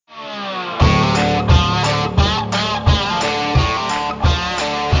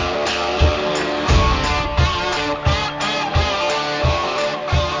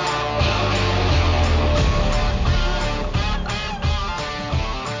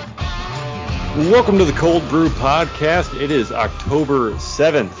Welcome to the Cold Brew Podcast. It is October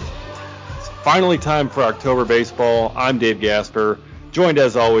 7th. It's finally time for October baseball. I'm Dave Gasper, joined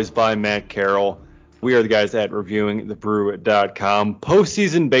as always by Matt Carroll. We are the guys at reviewingthebrew.com.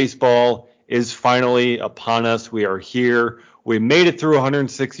 Postseason baseball is finally upon us. We are here. We made it through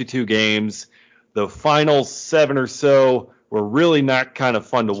 162 games. The final 7 or so were really not kind of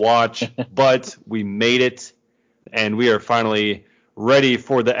fun to watch, but we made it, and we are finally ready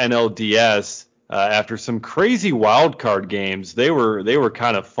for the NLDS after some crazy wild card games. They were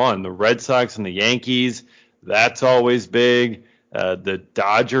kind of fun. The Red Sox and the Yankees, that's always big. The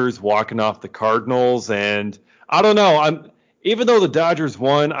Dodgers walking off the Cardinals, and I don't know. Even though the Dodgers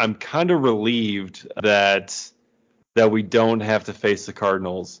won, I'm kind of relieved that we don't have to face the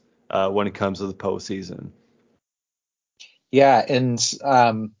Cardinals when it comes to the postseason. Yeah, and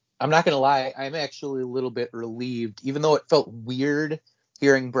I'm not going to lie, I'm actually a little bit relieved, even though it felt weird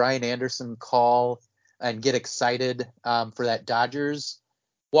hearing Brian Anderson call and get excited for that Dodgers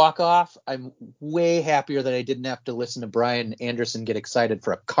walk-off. I'm way happier that I didn't have to listen to Brian Anderson get excited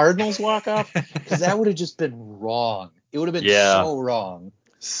for a Cardinals walk-off, because that would have just been wrong. It would have been so wrong.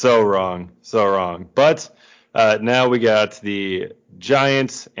 So wrong. But now we got the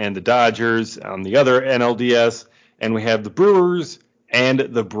Giants and the Dodgers on the other NLDS, and we have the Brewers and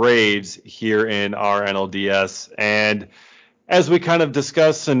the Braves here in our NLDS. And as we kind of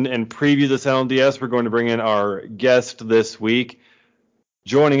discuss and preview this NLDS, we're going to bring in our guest this week.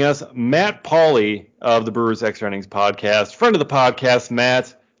 Joining us, Matt Pauley of the Brewers Extra Innings podcast, friend of the podcast.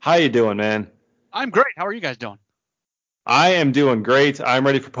 Matt, how you doing, man? I'm great. How are you guys doing? I am doing great. I'm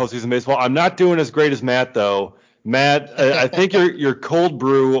ready for postseason baseball. I'm not doing as great as Matt, though. Matt, I think your cold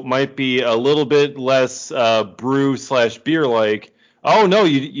brew might be a little bit less brew/beer like. Oh, no,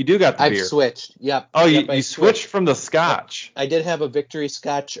 you do got the beer. I've switched. Yep. Oh, you switched from the scotch. I did have a victory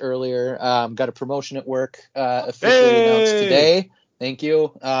scotch earlier. Got a promotion at work officially announced today. Thank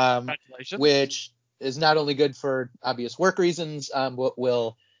you. Congratulations. Which is not only good for obvious work reasons, but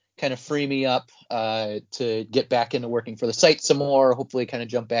will kind of free me up to get back into working for the site some more, hopefully kind of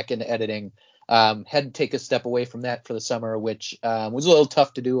jump back into editing. Had to take a step away from that for the summer, which was a little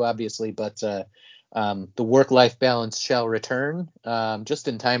tough to do, obviously, but the work-life balance shall return just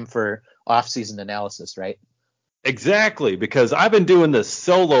in time for off-season analysis, right? Exactly, because I've been doing this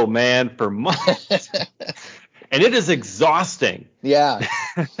solo, man, for months, and it is exhausting. Yeah.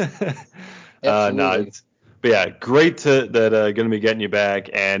 Absolutely. But yeah, great that going to be getting you back,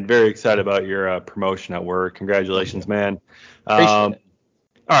 and very excited about your promotion at work. Congratulations, man. Appreciate it.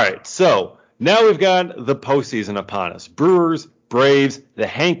 All right, so now we've got the postseason upon us. Brewers, Braves, the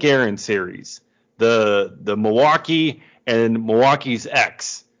Hank Aaron series, the Milwaukee and Milwaukee's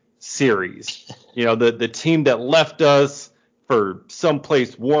X series. You know, the team that left us for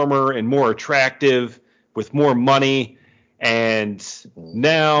someplace warmer and more attractive with more money, and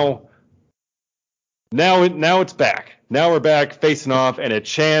now it's back. Now we're back facing off and a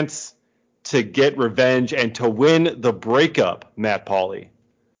chance to get revenge and to win the breakup, Matt Pauley.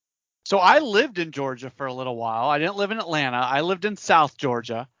 So I lived in Georgia for a little while. I didn't live in Atlanta. I lived in South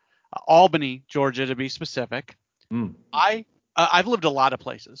Georgia, Albany, Georgia to be specific. I've lived a lot of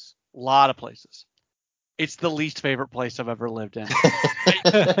places. It's the least favorite place I've ever lived in.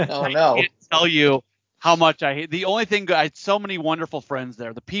 Oh, no. I can't tell you how much I hate. The only thing, I had so many wonderful friends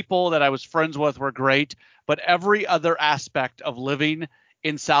there. The people that I was friends with were great, but every other aspect of living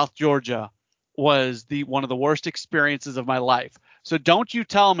in South Georgia was one of the worst experiences of my life. So don't you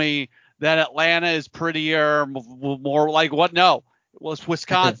tell me that Atlanta is prettier, more like what? No. Well, it's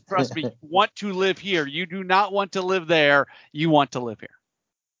Wisconsin. Trust me, you want to live here. You do not want to live there. You want to live here.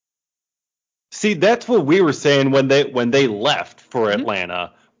 See, that's what we were saying when they left for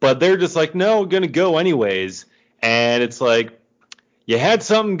Atlanta, but they're just like, no, we're going to go anyways. And it's like, you had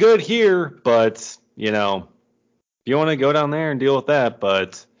something good here, but, you know, you want to go down there and deal with that.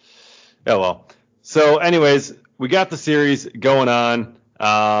 But, oh well. So anyways, we got the series going on,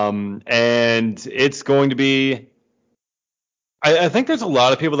 and it's going to be, I think there's a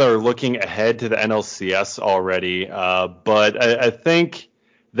lot of people that are looking ahead to the NLCS already, but I think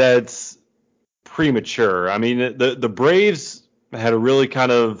that's premature. I mean, the Braves had a really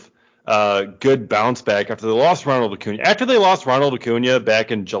kind of good bounce back after they lost Ronald Acuna. After they lost Ronald Acuna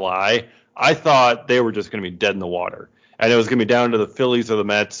back in July, I thought they were just going to be dead in the water, and it was going to be down to the Phillies or the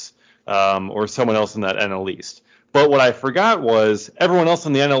Mets or someone else in that NL East. But what I forgot was everyone else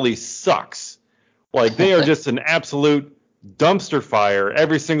in the NL East sucks. Like, they are just an absolute dumpster fire,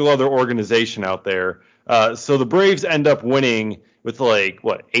 every single other organization out there. So the Braves end up winning with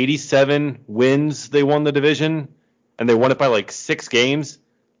 87 wins. They won the division, and they won it by 6 games.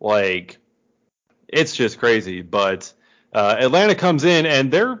 It's just crazy. But Atlanta comes in,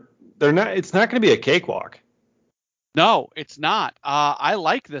 and they're not. It's not going to be a cakewalk. No, it's not. I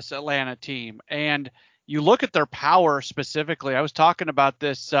like this Atlanta team, and you look at their power specifically. I was talking about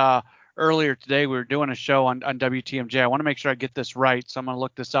this earlier today. We were doing a show on WTMJ. I want to make sure I get this right, so I'm going to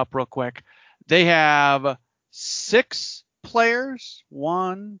look this up real quick. They have 6 players.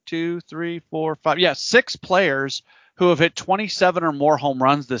 1, 2, 3, 4, 5. Yeah, 6 players who have hit 27 or more home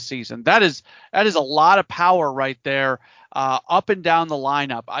runs this season. That is a lot of power right there, up and down the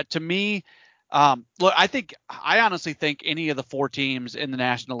lineup. To me, look, I honestly think any of the 4 teams in the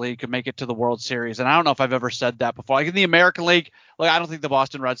National League could make it to the World Series. And I don't know if I've ever said that before. Like in the American League, I don't think the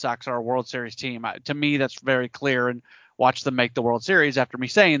Boston Red Sox are a World Series team. To me, that's very clear, and watch them make the World Series after me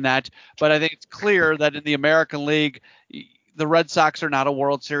saying that. But I think it's clear that in the American League, the Red Sox are not a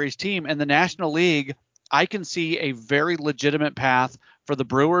World Series team. In the National League, I can see a very legitimate path for the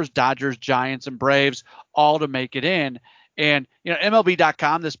Brewers, Dodgers, Giants, and Braves all to make it in. And,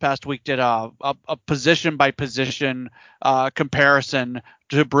 MLB.com this past week did a position by position comparison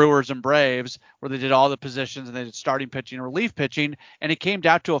to Brewers and Braves, where they did all the positions and they did starting pitching and relief pitching. And it came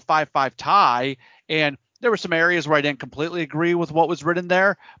down to a 5-5 tie. And there were some areas where I didn't completely agree with what was written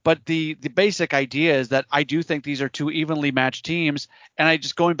there. But the basic idea is that I do think these are 2 evenly matched teams.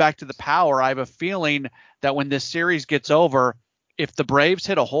 And going back to the power, I have a feeling that when this series gets over, if the Braves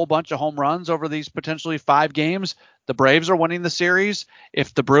hit a whole bunch of home runs over these potentially 5 games, the Braves are winning the series.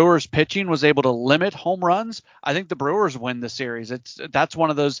 If the Brewers pitching was able to limit home runs, I think the Brewers win the series. That's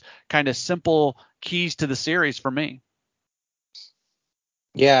one of those kind of simple keys to the series for me.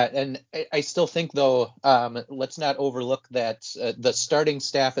 Yeah, and I still think, though, let's not overlook that the starting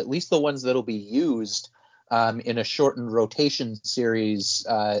staff, at least the ones that'll be used in a shortened rotation series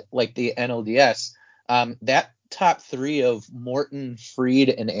like the NLDS, that top 3 of Morton, Fried,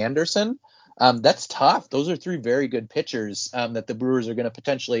 and Anderson, that's tough. Those are 3 very good pitchers that the Brewers are going to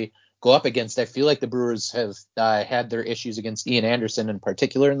potentially go up against. I feel like the Brewers have had their issues against Ian Anderson in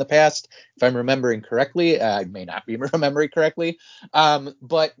particular in the past, if I'm remembering correctly. I may not be remembering correctly.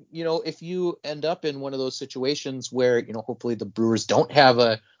 But, if you end up in one of those situations where, hopefully the Brewers don't have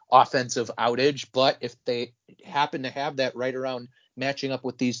a offensive outage, but if they happen to have that right around matching up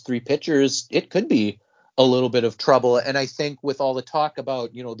with these 3 pitchers, it could be a little bit of trouble. And I think with all the talk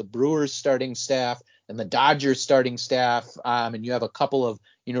about, the Brewers starting staff and the Dodgers starting staff, and you have a couple of,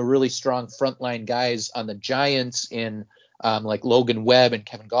 really strong frontline guys on the Giants in like Logan Webb and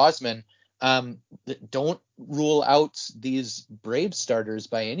Kevin Gausman, don't rule out these Braves starters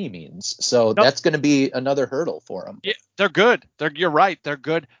by any means. So Nope. That's going to be another hurdle for them. Yeah, they're good. You're right. They're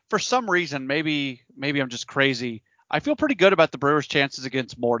good. For some reason, maybe I'm just crazy. I feel pretty good about the Brewers' chances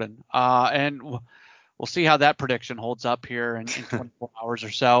against Morton. And we'll see how that prediction holds up here in 24 hours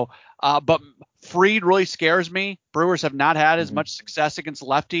or so. But Fried really scares me. Brewers have not had as much success against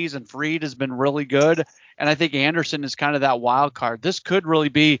lefties, and Fried has been really good. And I think Anderson is kind of that wild card. This could really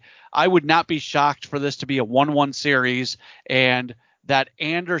be – I would not be shocked for this to be a 1-1 series, and that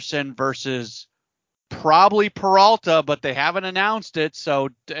Anderson versus probably Peralta, but they haven't announced it. So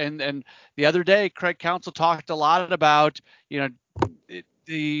and the other day, Craig Counsell talked a lot about,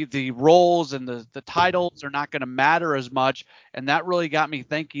 the roles and the titles are not going to matter as much. And that really got me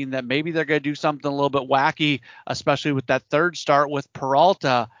thinking that maybe they're going to do something a little bit wacky, especially with that third start with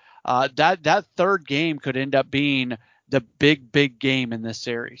Peralta. That third game could end up being the big game in this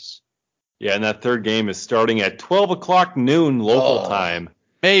series. Yeah, and that third game is starting at 12 o'clock noon local time.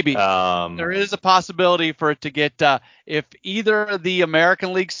 Maybe. There is a possibility for it to get if either the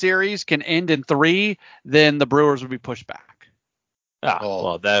American League series can end in 3, then the Brewers would be pushed back.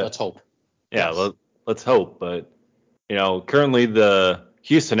 Let's hope. Yeah, yes. Let's hope. But, currently the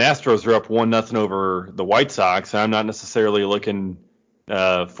Houston Astros are up 1-0 over the White Sox. I'm not necessarily looking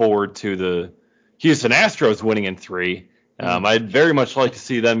forward to the Houston Astros winning in 3. I'd very much like to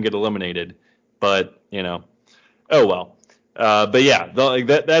see them get eliminated. But, oh well. But yeah,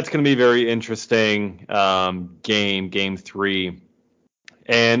 that's going to be very interesting game 3.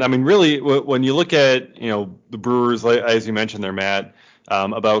 And I mean, really, when you look at, the Brewers, as you mentioned there, Matt,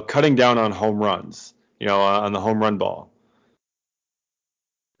 about cutting down on home runs, on the home run ball.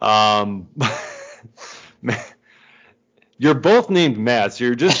 You're both named Matt, so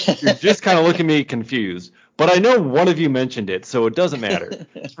you're just kind of looking at me confused. But I know one of you mentioned it, so it doesn't matter.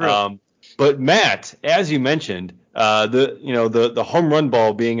 But Matt, as you mentioned, the home run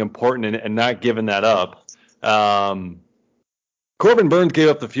ball being important and not giving that up. Corbin Burnes gave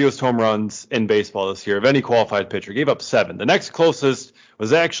up the fewest home runs in baseball this year of any qualified pitcher. Gave up 7. The next closest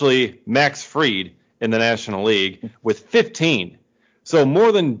was actually Max Fried in the National League with 15. So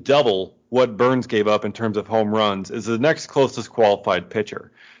more than double what Burns gave up in terms of home runs, is the next closest qualified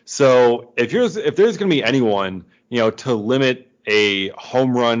pitcher. So if there's going to be anyone, to limit a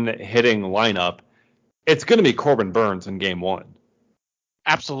home run hitting lineup, it's going to be Corbin Burns in game one.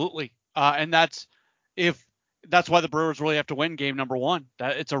 Absolutely. And that's why the Brewers really have to win game number one.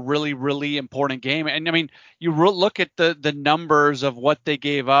 It's a really, really important game. And I mean, you look at the numbers of what they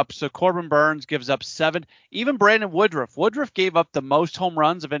gave up. So Corbin Burns gives up 7. Even Brandon Woodruff. Woodruff gave up the most home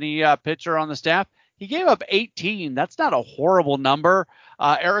runs of any pitcher on the staff. He gave up 18. That's not a horrible number.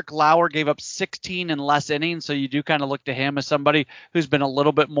 Eric Lauer gave up 16 in less innings, so you do kind of look to him as somebody who's been a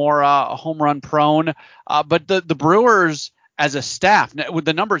little bit more home run prone. But the Brewers as a staff, with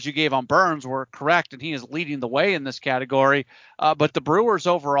the numbers you gave on Burns were correct, and he is leading the way in this category. But the Brewers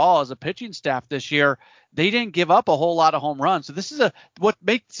overall as a pitching staff this year, they didn't give up a whole lot of home runs. So this is what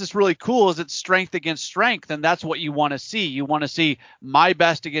makes this really cool is it's strength against strength, and that's what you want to see. You want to see my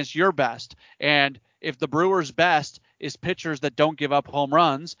best against your best. And if the Brewers' best is pitchers that don't give up home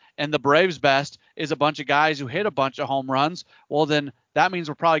runs, and the Braves' best is a bunch of guys who hit a bunch of home runs, well, then that means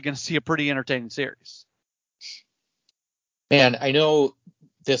we're probably going to see a pretty entertaining series. Man, I know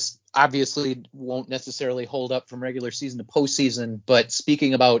this obviously won't necessarily hold up from regular season to postseason, but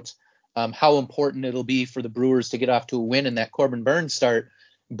speaking about how important it'll be for the Brewers to get off to a win in that Corbin Burns start,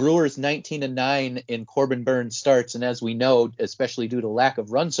 Brewers 19-9 in Corbin Burns starts, and as we know, especially due to lack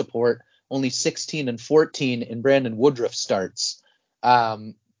of run support, only 16-14 in Brandon Woodruff starts.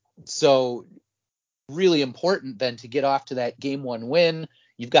 So really important then to get off to that game one win.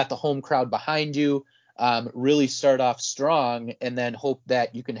 You've got the home crowd behind you. Really start off strong and then hope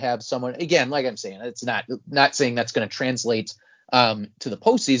that you can have someone, again, like I'm saying, it's not saying that's going to translate to the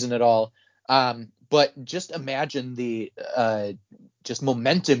postseason at all. But just imagine the just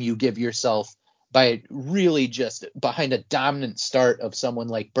momentum you give yourself by really just behind a dominant start of someone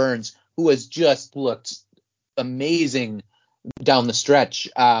like Burns, who has just looked amazing down the stretch.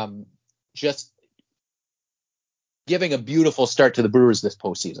 Just giving a beautiful start to the Brewers this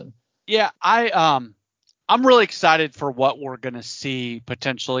postseason. Yeah, I'm really excited for what we're going to see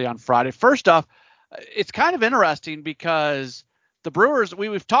potentially on Friday. First off, it's kind of interesting because the Brewers,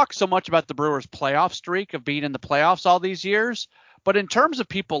 we've talked so much about the Brewers playoff streak of being in the playoffs all these years, but in terms of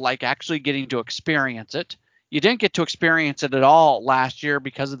people like actually getting to experience it, you didn't get to experience it at all last year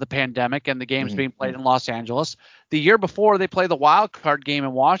because of the pandemic and the games being played in Los Angeles. The year before, they played the wild card game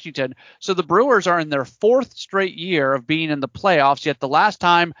in Washington. So the Brewers are in their 4th straight year of being in the playoffs, yet the last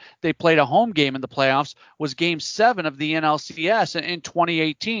time they played a home game in the playoffs was Game 7 of the NLCS in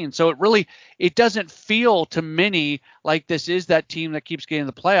 2018. So it doesn't feel to many like this is that team that keeps getting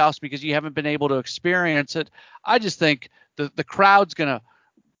the playoffs because you haven't been able to experience it. I just think the crowd's going to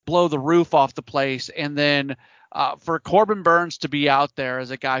blow the roof off the place. And then for Corbin Burns to be out there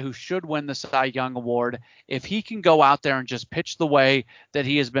as a guy who should win the Cy Young Award, if he can go out there and just pitch the way that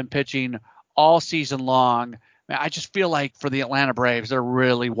he has been pitching all season long, man, I just feel like for the Atlanta Braves, they're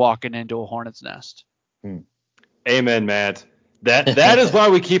really walking into a hornet's nest. Amen, Matt. That is why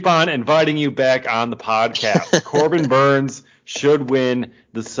we keep on inviting you back on the podcast. Corbin Burns should win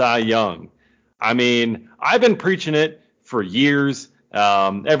the Cy Young. I mean, I've been preaching it for years.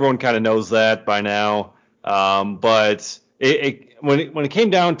 Everyone kind of knows that by now. But when it came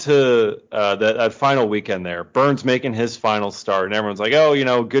down to that final weekend there, Burns making his final start, and everyone's like,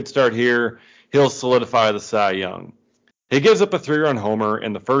 oh, good start here. He'll solidify the Cy Young. He gives up a 3-run homer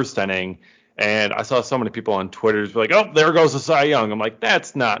in the first inning, and I saw so many people on Twitter be like, oh, there goes the Cy Young. I'm like,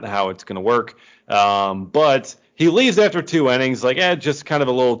 that's not how it's going to work. But he leaves after 2 innings, like, just kind of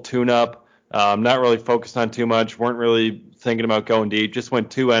a little tune-up. Not really focused on too much, weren't really thinking about going deep, just went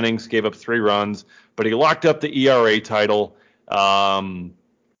 2 innings, gave up 3 runs, but he locked up the ERA title,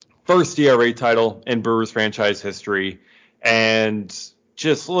 first ERA title in Brewers franchise history, and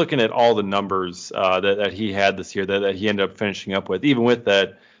just looking at all the numbers that he had this year that he ended up finishing up with, even with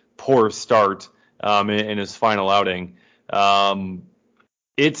that poor start in his final outing,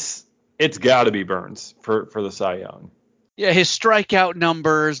 it's got to be Burns for the Cy Young. Yeah, his strikeout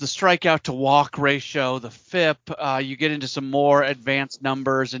numbers, the strikeout to walk ratio, the FIP, you get into some more advanced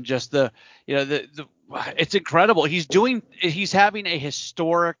numbers and just it's incredible. He's having a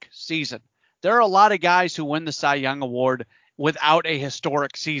historic season. There are a lot of guys who win the Cy Young Award without a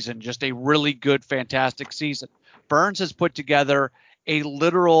historic season, just a really good, fantastic season. Burns has put together a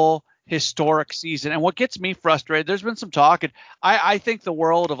literal historic season. And what gets me frustrated, there's been some talk, and I think the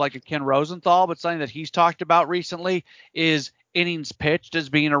world of like a Ken Rosenthal, but something that he's talked about recently is innings pitched as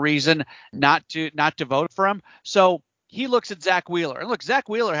being a reason not to vote for him. So he looks at Zach Wheeler. And look, Zach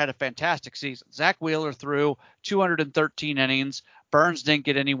Wheeler had a fantastic season. Zach Wheeler threw 213 innings, Burns didn't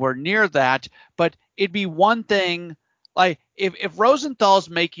get anywhere near that. But it'd be one thing, like if Rosenthal's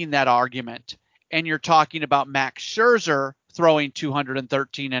making that argument and you're talking about Max Scherzer throwing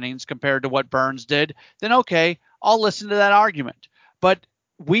 213 innings compared to what Burns did, then okay, I'll listen to that argument. But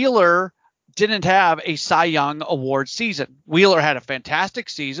Wheeler didn't have a Cy Young Award season. Wheeler had a fantastic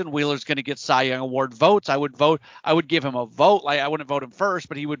season. Wheeler's going to get Cy Young Award votes. I would give him a vote. Like, I wouldn't vote him first,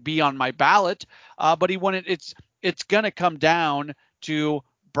 but he would be on my ballot. But he wouldn't. It's going to come down to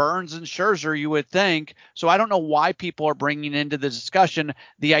Burns and Scherzer, you would think. So I don't know why people are bringing into the discussion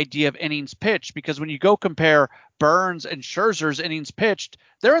the idea of innings pitched, because when you go compare Burns and Scherzer's innings pitched,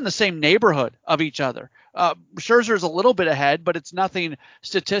 they're in the same neighborhood of each other. Scherzer's a little bit ahead, but it's nothing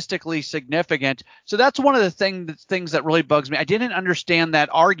statistically significant. So that's one of the things that really bugs me. I didn't understand that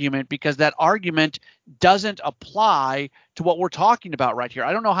argument because that argument doesn't apply to what we're talking about right here.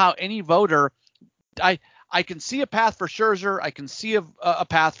 I don't know how any voter I can see a path for Scherzer. I can see a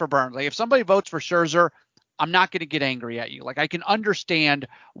path for Burns. Like, if somebody votes for Scherzer, I'm not going to get angry at you. Like, I can understand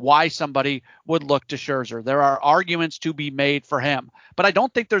why somebody would look to Scherzer. There are arguments to be made for him, but I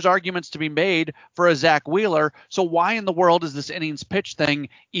don't think there's arguments to be made for a Zach Wheeler. So why in the world is this innings pitch thing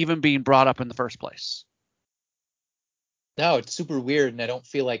even being brought up in the first place? No, it's super weird, and I don't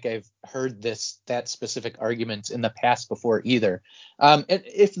feel like I've heard that specific argument in the past before either. And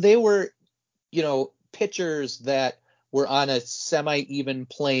if they were, pitchers that were on a semi-even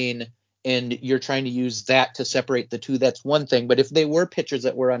plane and you're trying to use that to separate the two, that's one thing. But if they were pitchers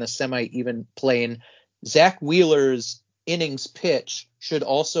that were on a semi-even plane, Zach Wheeler's innings pitch should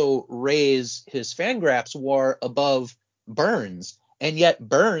also raise his Fangraphs WAR above Burns. And yet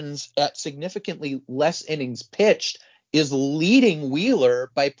Burns, at significantly less innings pitched, is leading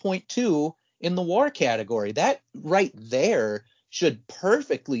Wheeler by 0.2 in the WAR category. That right there should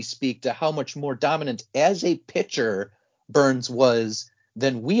perfectly speak to how much more dominant as a pitcher Burns was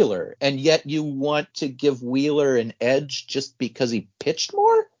than Wheeler. And yet you want to give Wheeler an edge just because he pitched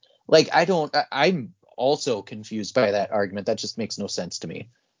more? Like, I'm also confused by that argument. That just makes no sense to me.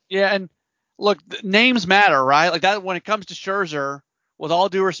 Yeah, and look, names matter, right? Like, that when it comes to Scherzer, with all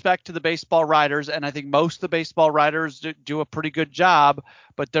due respect to the baseball writers, and I think most of the baseball writers do a pretty good job,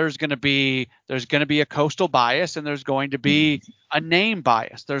 but there's going to be a coastal bias, and there's going to be a name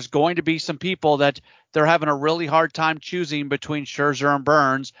bias. There's going to be some people that they're having a really hard time choosing between Scherzer and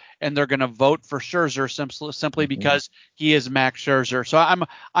Burns, and they're going to vote for Scherzer simply because he is Max Scherzer. So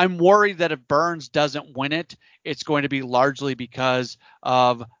I'm worried that if Burns doesn't win it, it's going to be largely because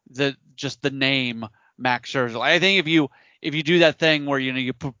of the name Max Scherzer. I think if you do that thing where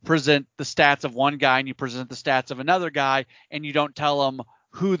you present the stats of one guy and you present the stats of another guy and you don't tell them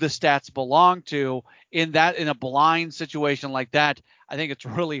who the stats belong to, in a blind situation like that, I think it's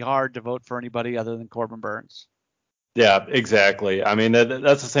really hard to vote for anybody other than Corbin Burns. Yeah, exactly. I mean,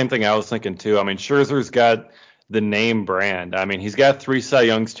 that's the same thing I was thinking too. I mean, Scherzer's got the name brand. I mean, he's got 3 Cy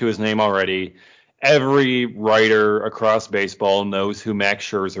Youngs to his name already. Every writer across baseball knows who Max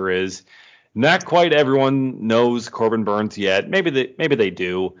Scherzer is. Not quite everyone knows Corbin Burns yet. Maybe they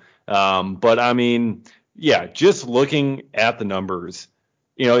do. But I mean, yeah, just looking at the numbers,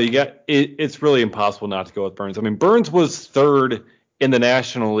 it's really impossible not to go with Burns. I mean, Burns was third in the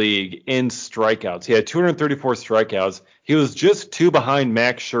National League in strikeouts. He had 234 strikeouts. He was just 2 behind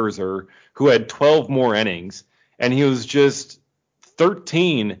Max Scherzer, who had 12 more innings, and he was just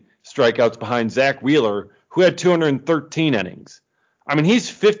 13 strikeouts behind Zach Wheeler, who had 213 innings. I mean, he's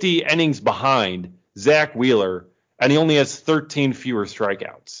 50 innings behind Zach Wheeler, and he only has 13 fewer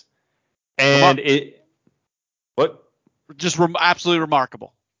strikeouts. And absolutely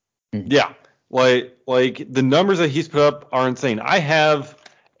remarkable. Yeah, like the numbers that he's put up are insane. I have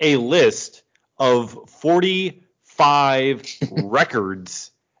a list of 45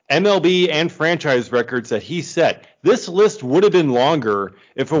 records, MLB and franchise records that he set. This list would have been longer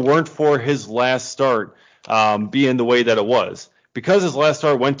if it weren't for his last start being the way that it was. Because his last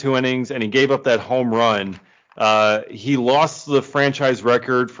start went 2 innings and he gave up that home run, he lost the franchise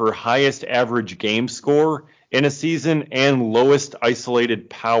record for highest average game score in a season and lowest isolated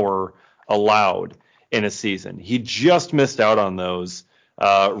power allowed in a season. He just missed out on those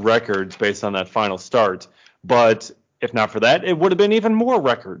records based on that final start. But if not for that, it would have been even more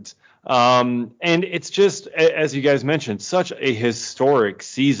records. And it's just, as you guys mentioned, such a historic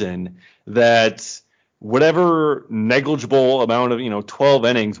season that whatever negligible amount of, 12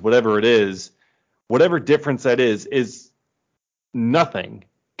 innings, whatever it is, whatever difference that is nothing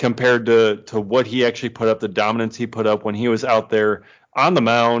compared to what he actually put up, the dominance he put up when he was out there on the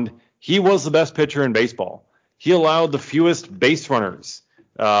mound. He was the best pitcher in baseball. He allowed the fewest base runners.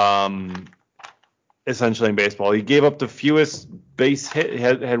 essentially in baseball. He gave up the fewest base hit,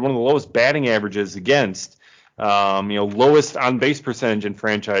 had one of the lowest batting averages against, lowest on base percentage in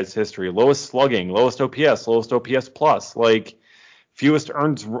franchise history, lowest slugging, lowest OPS plus, like fewest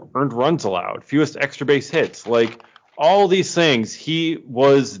earned runs allowed, fewest extra base hits, like all these things. He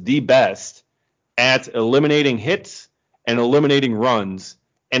was the best at eliminating hits and eliminating runs.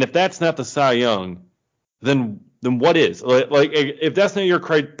 And if that's not the Cy Young, then what is? Like if that's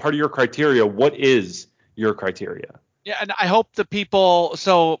not part of your criteria, what is your criteria? Yeah, and I hope the people.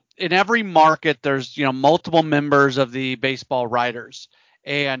 So in every market, there's multiple members of the baseball writers,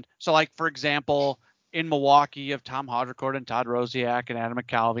 and so like for example, in Milwaukee, you have Tom Haudricourt and Todd Rosiak and Adam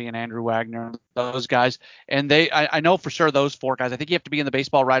McCalvy and Andrew Wagner, those guys, and I know for sure those four guys. I think you have to be in the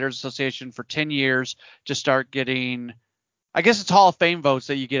Baseball Writers Association for 10 years to start getting. I guess it's Hall of Fame votes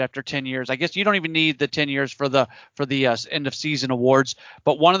that you get after 10 years. I guess you don't even need the 10 years for the end of season awards.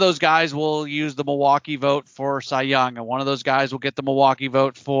 But one of those guys will use the Milwaukee vote for Cy Young, and one of those guys will get the Milwaukee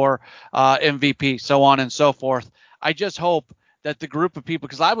vote for MVP, so on and so forth. I just hope that the group of people,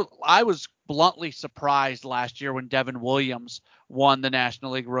 because I was bluntly surprised last year when Devin Williams won the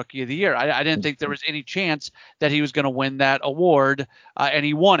National League Rookie of the Year. I didn't think there was any chance that he was going to win that award, and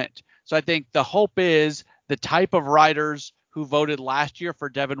he won it. So I think the hope is the type of writers who voted last year for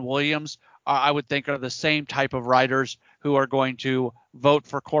Devin Williams, I would think are the same type of writers who are going to vote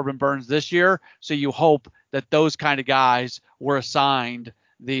for Corbin Burnes this year. So you hope that those kind of guys were assigned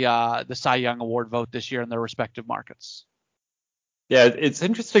the Cy Young Award vote this year in their respective markets. Yeah, it's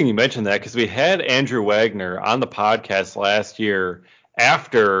interesting you mentioned that because we had Andrew Wagner on the podcast last year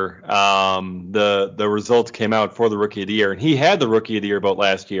after the results came out for the Rookie of the Year, and he had the Rookie of the Year vote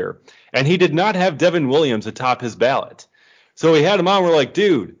last year, and he did not have Devin Williams atop his ballot. So we had him on. We're like,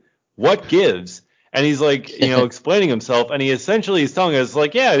 dude, what gives? And he's like, explaining himself. And he's telling us,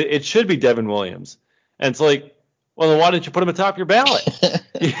 like, yeah, it should be Devin Williams. And it's like, well, then why didn't you put him atop your ballot?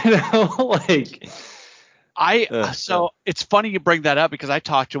 So it's funny you bring that up because I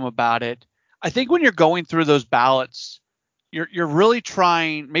talked to him about it. I think when you're going through those ballots, you're really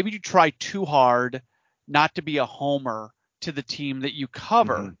trying. Maybe you try too hard not to be a homer to the team that you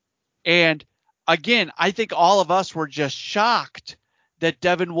cover. Mm-hmm. And again, I think all of us were just shocked that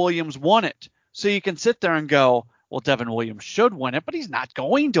Devin Williams won it. So you can sit there and go, well, Devin Williams should win it, but he's not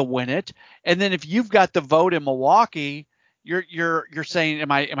going to win it. And then if you've got the vote in Milwaukee, you're saying,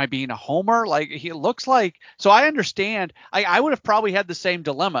 am I being a homer? Like he looks like. So I understand. I would have probably had the same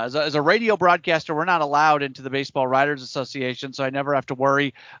dilemma as a radio broadcaster. We're not allowed into the Baseball Writers Association, so I never have to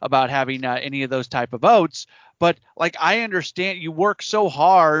worry about having any of those type of votes. But like I understand, you work so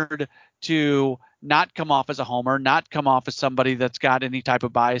hard to not come off as a homer, not come off as somebody that's got any type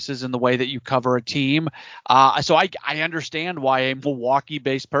of biases in the way that you cover a team. So I understand why a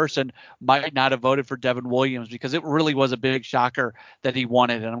Milwaukee-based person might not have voted for Devin Williams because it really was a big shocker that he won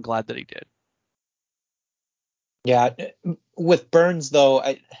it, and I'm glad that he did. Yeah, with Burnes, though,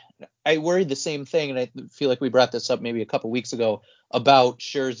 I worried the same thing, and I feel like we brought this up maybe a couple weeks ago about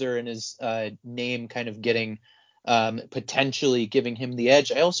Scherzer and his name kind of getting potentially giving him the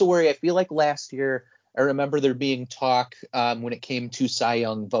edge. I also worry. I feel like last year, I remember there being talk when it came to Cy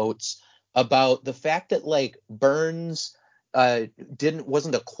Young votes about the fact that like Burnes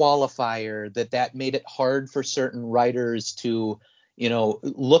wasn't a qualifier, that made it hard for certain writers to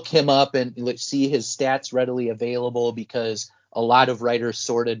look him up and see his stats readily available because a lot of writers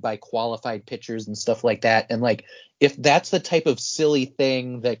sorted by qualified pitchers and stuff like that. And like if that's the type of silly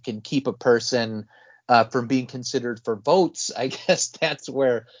thing that can keep a person from being considered for votes, I guess that's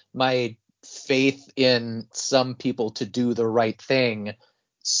where my faith in some people to do the right thing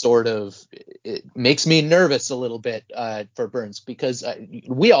sort of it makes me nervous a little bit for Burnes, because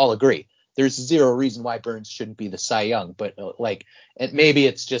we all agree there's zero reason why Burnes shouldn't be the Cy Young. But and maybe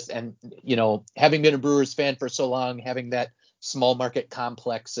it's just, and having been a Brewers fan for so long, having that small market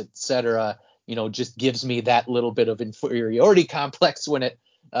complex, etc., just gives me that little bit of inferiority complex when it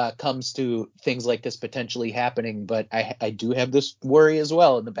comes to things like this potentially happening. But I do have this worry as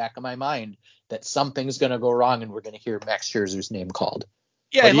well in the back of my mind that something's going to go wrong and we're going to hear Max Scherzer's name called.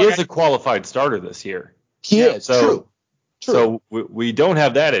 Yeah, but he is a qualified starter this year. He is. True. So we don't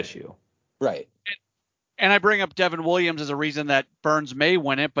have that issue. Right. And I bring up Devin Williams as a reason that Burnes may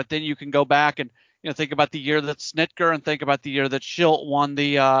win it, but then you can go back and think about the year that Snitker and think about the year that Schilt won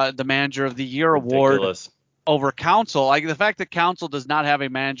the Manager of the Year award over Counsell. Like the fact that Counsell does not have a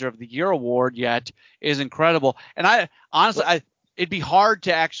Manager of the Year award yet is incredible. And I honestly, it'd be hard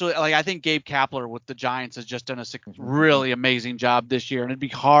to actually, I think Gabe Kapler with the Giants has just done a really amazing job this year, and it'd be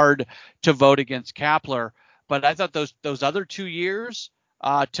hard to vote against Kapler. But I thought those other 2 years,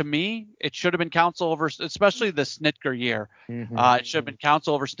 To me, it should have been Counsell over, especially the Snitker year. Mm-hmm. It should have been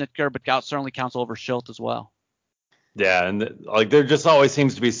Counsell over Snitker, but certainly Counsell over Schilt as well. Yeah, and like there just always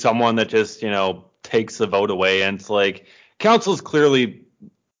seems to be someone that just takes the vote away, and it's like Counsell's clearly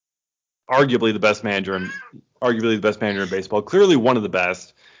arguably the best manager in baseball, clearly one of the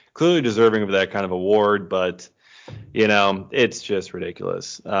best, clearly deserving of that kind of award, but it's just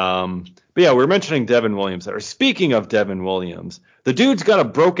ridiculous. But yeah, we were mentioning Devin Williams there. Speaking of Devin Williams, the dude's got a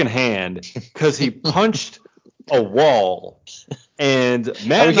broken hand because he punched a wall. And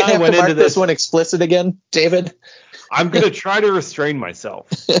Matt and I went into this one explicit again, David. I'm gonna try to restrain myself.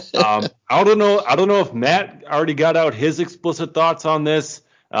 I don't know if Matt already got out his explicit thoughts on this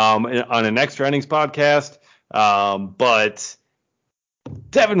on an Extra Innings podcast, but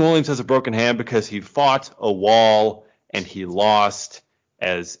Devin Williams has a broken hand because he fought a wall and he lost,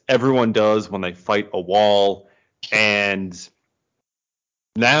 as everyone does when they fight a wall. And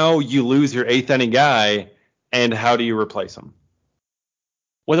now you lose your eighth inning guy, and how do you replace him?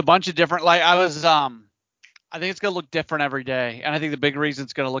 With a bunch of different, I think it's going to look different every day. And I think the big reason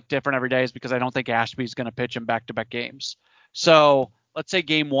it's going to look different every day is because I don't think Ashby's going to pitch him back-to-back games. So let's say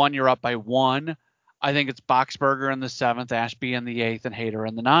game 1, you're up by 1. I think it's Boxberger in the 7th, Ashby in the 8th, and Hader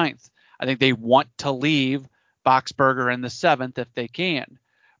in the 9th. I think they want to leave Boxberger in the 7th if they can.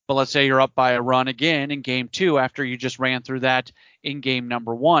 But let's say you're up by a run again in game 2 after you just ran through that in game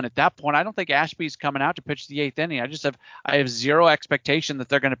number 1. At that point, I don't think Ashby's coming out to pitch the 8th inning. I have zero expectation that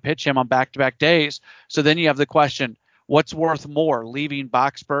they're going to pitch him on back-to-back days. So then you have the question, what's worth more, leaving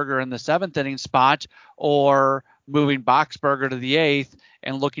Boxberger in the 7th inning spot or moving Boxberger to the 8th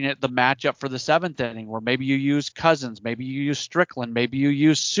and looking at the matchup for the 7th inning, where maybe you use Cousins, maybe you use Strickland, maybe you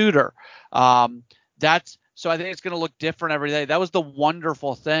use Suter. So I think it's going to look different every day. That was the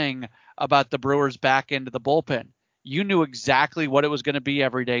wonderful thing about the Brewers back into the bullpen. You knew exactly what it was going to be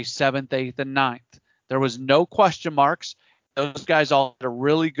every day, 7th, 8th, and 9th. There was no question marks. Those guys all did a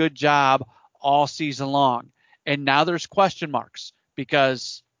really good job all season long. And now there's question marks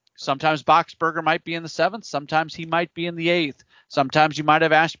because sometimes Boxberger might be in the 7th. Sometimes he might be in the 8th. Sometimes you might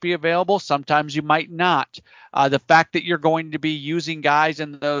have Ashby available. Sometimes you might not. The fact that you're going to be using guys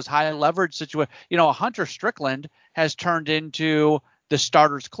in those high leverage situations, Hunter Strickland has turned into the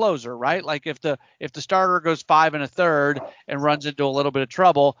starter's closer, right? Like if the starter goes 5 1/3 and runs into a little bit of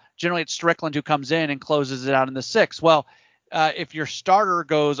trouble, generally it's Strickland who comes in and closes it out in the 6th. Well, if your starter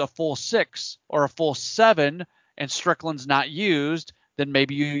goes a full 6 or a full 7 and Strickland's not used, then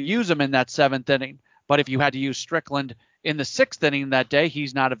maybe you use him in that 7th inning. But if you had to use Strickland in the 6th inning that day,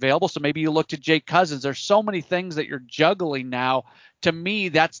 he's not available. So maybe you look to Jake Cousins. There's so many things that you're juggling now. To me,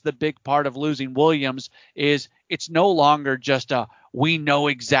 that's the big part of losing Williams is it's no longer just we know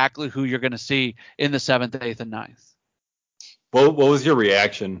exactly who you're going to see in the 7th, 8th, and 9th. What was your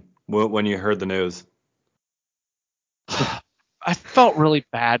reaction when you heard the news? I felt really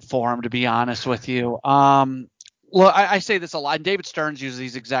bad for him, to be honest with you. Well, I say this a lot, and David Stearns uses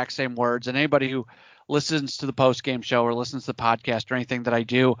these exact same words, and anybody who listens to the post-game show or listens to the podcast or anything that I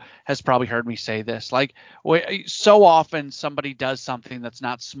do has probably heard me say this. Like, so often somebody does something that's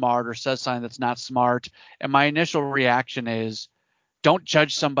not smart or says something that's not smart, and my initial reaction is, don't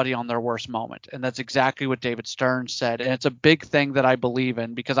judge somebody on their worst moment. And that's exactly what David Stearns said, and it's a big thing that I believe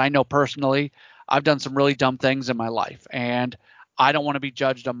in because I know personally I've done some really dumb things in my life, and I don't want to be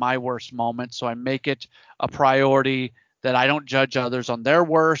judged on my worst moment, so I make it a priority that I don't judge others on their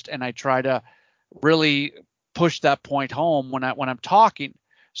worst, and I try to really push that point home when I'm talking.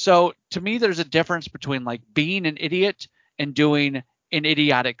 So to me, there's a difference between like being an idiot and doing an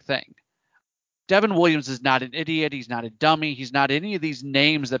idiotic thing. Devin Williams is not an idiot. He's not a dummy. He's not any of these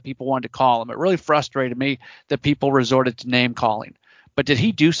names that people wanted to call him. It really frustrated me that people resorted to name calling. But did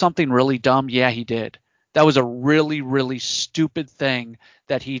he do something really dumb? Yeah, he did. That was a really, really stupid thing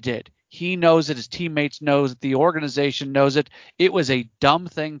that he did. He knows it. His teammates knows it. The organization knows it. It was a dumb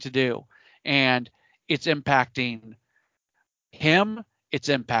thing to do. And it's impacting him. It's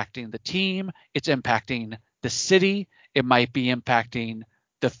impacting the team. It's impacting the city. It might be impacting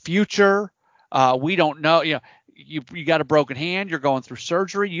the future. We don't know. You got a broken hand. You're going through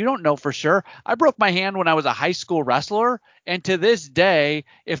surgery. You don't know for sure. I broke my hand when I was a high school wrestler. And to this day,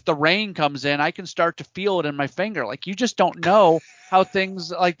 if the rain comes in, I can start to feel it in my finger. Like, you just don't know how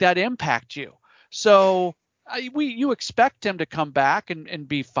things like that impact you. So you expect him to come back and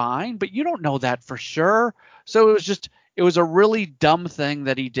be fine, but you don't know that for sure. So it was a really dumb thing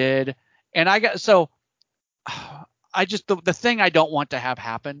that he did. And the thing I don't want to have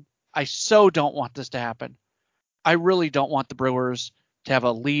happen, I so don't want this to happen. I really don't want the Brewers to have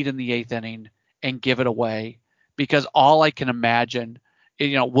a lead in the 8th inning and give it away, because all I can imagine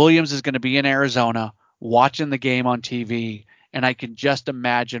Williams is going to be in Arizona watching the game on TV, and I can just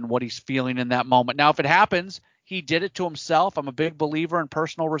imagine what he's feeling in that moment. Now, if it happens, he did it to himself. I'm a big believer in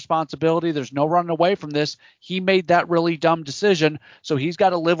personal responsibility. There's no running away from this. He made that really dumb decision, so he's got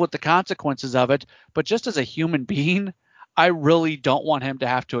to live with the consequences of it. But just as a human being, I really don't want him to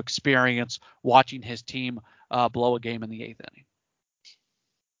have to experience watching his team blow a game in the 8th inning.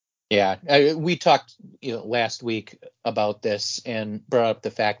 Yeah, we talked last week about this and brought up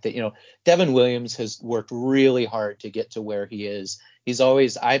the fact that Devin Williams has worked really hard to get to where he is.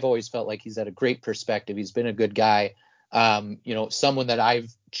 I've always felt like he's had a great perspective. He's been a good guy. Someone that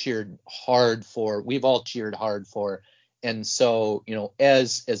I've cheered hard for. We've all cheered hard for. And so,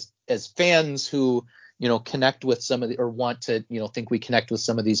 as fans who connect with some of the, or want to think we connect with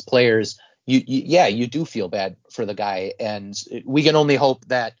some of these players, you do feel bad for the guy, and we can only hope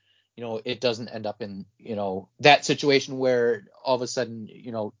that it doesn't end up in, that situation where all of a sudden,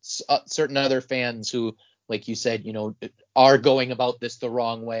 certain other fans who, like you said, are going about this the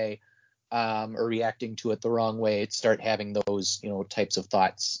wrong way, or reacting to it the wrong way, start having those, types of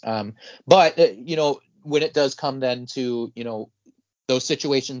thoughts. But when it does come then to, those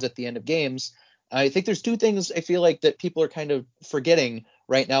situations at the end of games, I think there's two things I feel like that people are kind of forgetting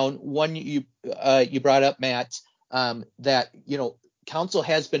right now. One, you brought up, Matt, that, Counsell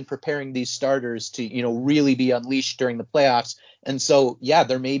has been preparing these starters to, really be unleashed during the playoffs. And so, yeah,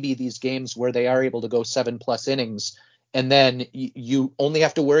 there may be these games where they are able to go 7+ innings, and then you only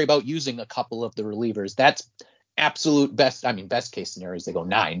have to worry about using a couple of the relievers. That's absolute best. I mean, best case scenario is they go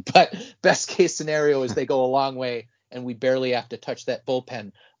 9, but best case scenario is they go a long way and we barely have to touch that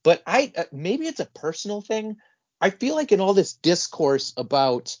bullpen. But maybe it's a personal thing. I feel like in all this discourse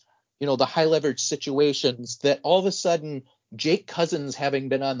about, the high leverage situations, that all of a sudden Jake Cousins, having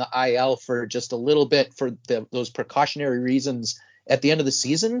been on the IL for just a little bit for those precautionary reasons at the end of the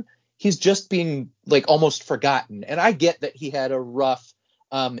season, he's just being like almost forgotten. And I get that he had a rough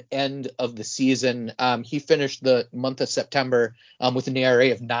end of the season. He finished the month of September with an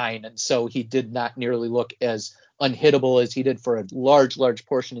ERA of 9. And so he did not nearly look as unhittable as he did for a large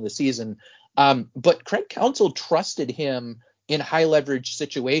portion of the season. But Craig Counsell trusted him in high leverage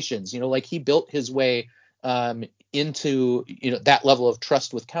situations, like he built his way into that level of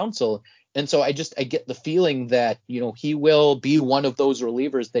trust with Counsell. And so I get the feeling that he will be one of those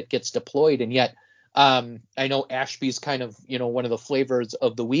relievers that gets deployed. And yet I know Ashby's kind of one of the flavors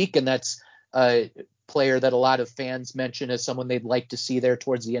of the week, and that's a player that a lot of fans mention as someone they'd like to see there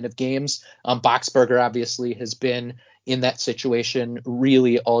towards the end of games. Boxberger obviously has been in that situation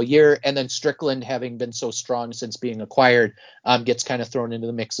really all year, and then Strickland, having been so strong since being acquired, gets kind of thrown into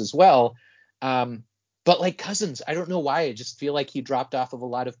the mix as well. But like Cousins, I don't know why. I just feel like he dropped off of a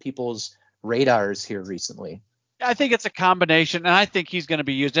lot of people's radars here recently. I think it's a combination, and I think he's going to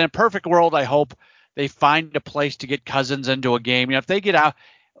be used. In a perfect world, I hope they find a place to get Cousins into a game. If they get out,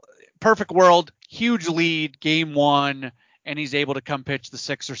 perfect world, huge lead, game 1, and he's able to come pitch the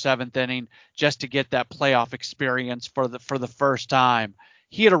 6th or 7th inning just to get that playoff experience for the first time.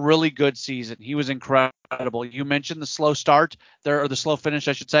 He had a really good season. He was incredible. You mentioned the slow start there, or the slow finish,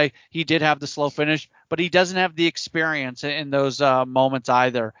 I should say. He did have the slow finish, but he doesn't have the experience in those moments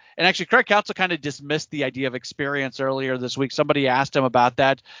either. And actually, Craig Counsell kind of dismissed the idea of experience earlier this week. Somebody asked him about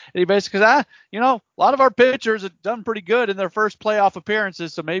that, and he basically said, a lot of our pitchers have done pretty good in their first playoff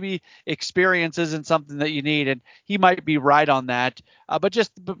appearances, so maybe experience isn't something that you need. And he might be right on that. But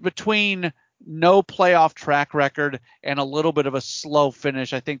just between no playoff track record and a little bit of a slow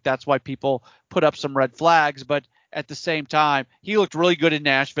finish, I think that's why people put up some red flags. But at the same time, he looked really good in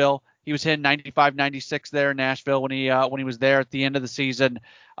Nashville. He was hitting 95, 96 there in Nashville when he was there at the end of the season.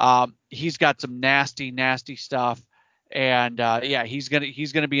 He's got some nasty stuff, and he's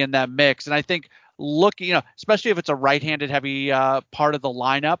gonna be in that mix. And I think looking, especially if it's a right-handed heavy part of the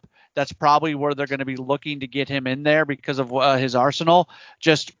lineup, that's probably where they're going to be looking to get him in there because of his arsenal.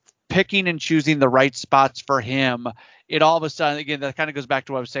 Just picking and choosing the right spots for him, it all of a sudden, again, that kind of goes back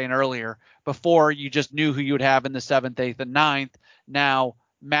to what I was saying earlier. Before, you just knew who you would have in the 7th, 8th, and 9th. Now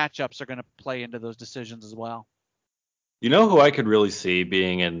matchups are going to play into those decisions as well. You know who I could really see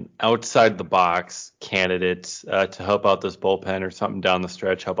being an outside the box candidate to help out this bullpen or something down the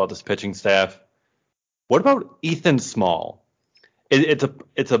stretch, help out this pitching staff? What about Ethan Small? It's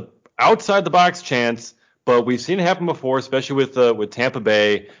a outside the box chance, but we've seen it happen before, especially with Tampa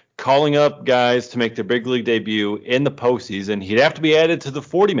Bay calling up guys to make their big league debut in the postseason. He'd have to be added to the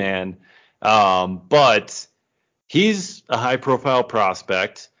 40-man, but he's a high-profile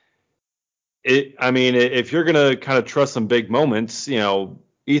prospect. If you're going to kind of trust some big moments,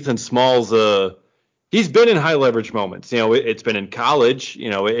 Ethan Small's a he's been in high leverage moments. It's been in college.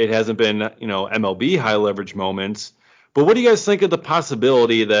 It hasn't been, MLB high leverage moments. But what do you guys think of the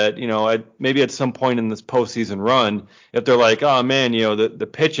possibility that, maybe at some point in this postseason run, if they're like, oh man, the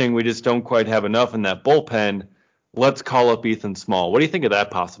pitching, we just don't quite have enough in that bullpen, let's call up Ethan Small. What do you think of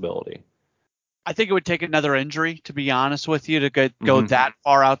that possibility? I think it would take another injury, to be honest with you, to go that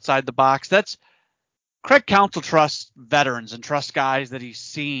far outside the box. Craig Counsell trusts veterans and trusts guys that he's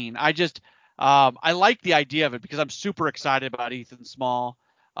seen. I like the idea of it because I'm super excited about Ethan Small.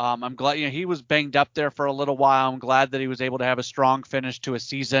 I'm glad, he was banged up there for a little while. I'm glad that he was able to have a strong finish to a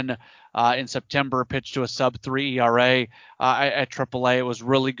season in September, pitched to a sub-3 ERA at AAA. It was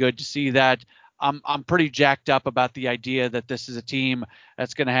really good to see that. I'm pretty jacked up about the idea that this is a team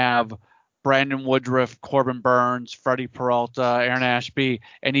that's going to have Brandon Woodruff, Corbin Burns, Freddie Peralta, Aaron Ashby,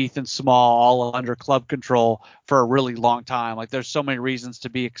 and Ethan Small all under club control for a really long time. Like, there's so many reasons to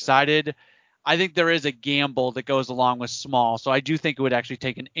be excited. I think there is a gamble that goes along with Small, so I do think it would actually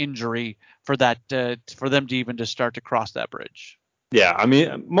take an injury for that for them to even just start to cross that bridge. Yeah, I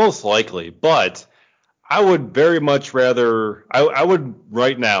mean, most likely, but I would very much rather I would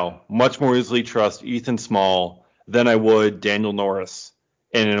right now much more easily trust Ethan Small than I would Daniel Norris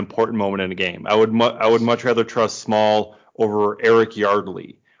in an important moment in a game. I would much rather trust Small over Eric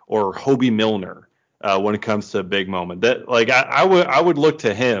Yardley or Hobie Milner when it comes to a big moment. That I would look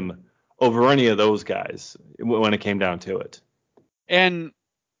to him over any of those guys when it came down to it. And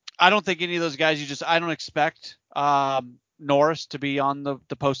I don't think any of those guys I don't expect Norris to be on the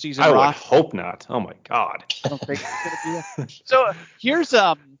postseason roster. I would hope not. Oh my God. I don't think it's going to be. So here's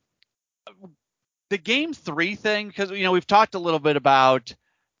the game 3 thing, because we've talked a little bit about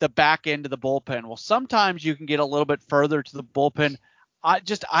the back end of the bullpen. Well, sometimes you can get a little bit further to the bullpen. I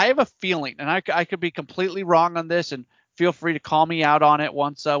have a feeling, and I could be completely wrong on this, and feel free to call me out on it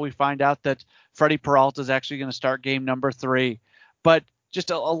once we find out that Freddie Peralta is actually going to start game number 3. But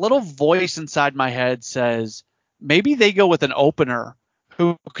just a little voice inside my head says maybe they go with an opener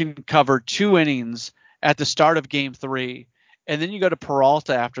who can cover 2 innings at the start of game 3. And then you go to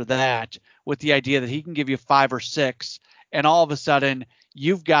Peralta after that with the idea that he can give you 5 or 6. And all of a sudden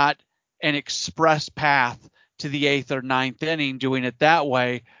you've got an express path to the 8th or 9th inning doing it that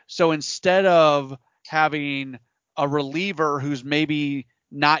way. So instead of having a reliever who's maybe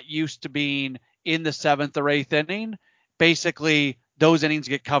not used to being in the 7th or 8th inning, basically those innings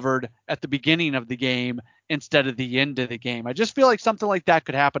get covered at the beginning of the game instead of the end of the game. I just feel like something like that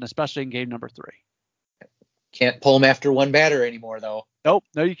could happen, especially in game number 3. Can't pull him after one batter anymore, though. Nope,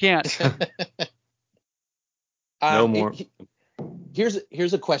 no, you can't. No more.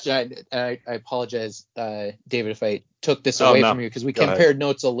 Here's a question. I apologize, David, if I took this away from you, because we compared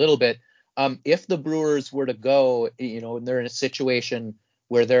notes a little bit. If the Brewers were to go, and they're in a situation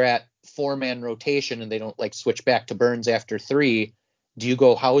where they're at 4-man rotation and they don't switch back to Burns after 3, do you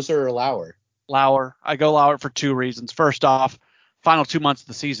go Hauser or Lauer? Lauer. I go Lauer for 2 reasons. First off, final 2 months of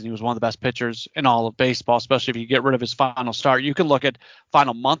the season, he was one of the best pitchers in all of baseball, especially if you get rid of his final start. You can look at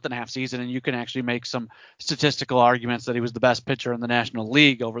final month and a half season, and you can actually make some statistical arguments that he was the best pitcher in the National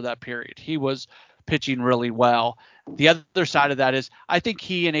League over that period. He was pitching really well. The other side of that is I think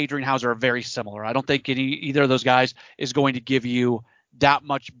he and Adrian Hauser are very similar. I don't think either of those guys is going to give you that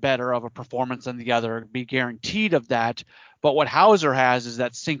much better of a performance than the other, be guaranteed of that. But what Hauser has is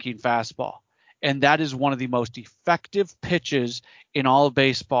that sinking fastball. And that is one of the most effective pitches in all of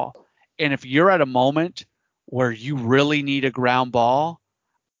baseball. And if you're at a moment where you really need a ground ball,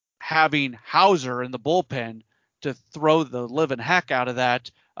 having Hauser in the bullpen to throw the living heck out of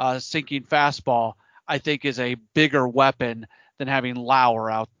that sinking fastball, I think is a bigger weapon than having Lauer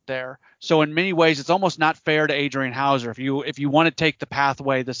out there. So in many ways, it's almost not fair to Adrian Hauser. If you want to take the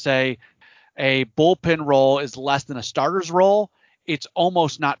pathway to say a bullpen role is less than a starter's role, it's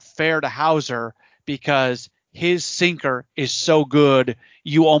almost not fair to Hauser because his sinker is so good,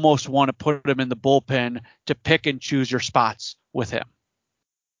 you almost want to put him in the bullpen to pick and choose your spots with him.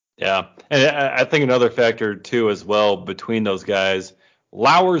 Yeah, and I think another factor too as well between those guys,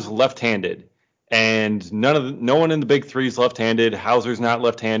 Lauer's left-handed, and no one in the big three is left-handed. Hauser's not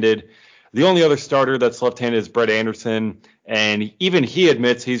left-handed. The only other starter that's left-handed is Brett Anderson, and even he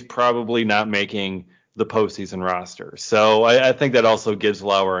admits he's probably not making the postseason roster. So I think that also gives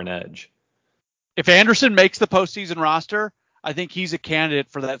Lauer an edge. If Anderson makes the postseason roster, I think he's a candidate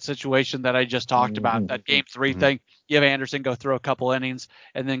for that situation that I just talked about, that game 3 thing. You have Anderson go through a couple innings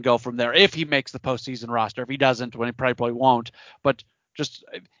and then go from there if he makes the postseason roster. If he doesn't, well, he probably won't. But just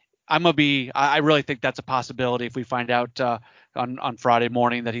I really think that's a possibility if we find out on Friday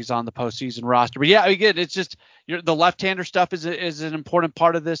morning that he's on the postseason roster. But yeah, again, it's just the left-hander stuff is an important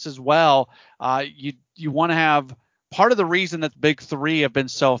part of this as well. You want to have part of the reason that the big three have been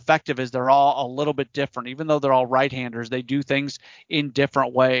so effective is they're all a little bit different. Even though they're all right-handers, they do things in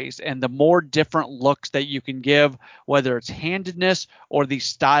different ways. And the more different looks that you can give, whether it's handedness or the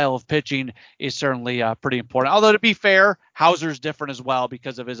style of pitching, is certainly pretty important. Although to be fair, Hauser's different as well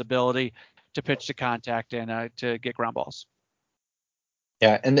because of his ability to pitch to contact and to get ground balls.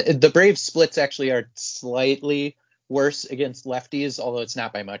 Yeah, and the Braves splits actually are slightly worse against lefties, although it's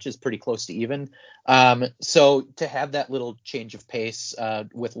not by much. It's pretty close to even. So to have that little change of pace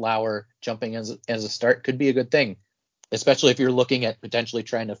with Lauer jumping as a start could be a good thing, especially if you're looking at potentially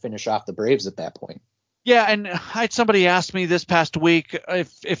trying to finish off the Braves at that point. Yeah, and I had somebody ask me this past week,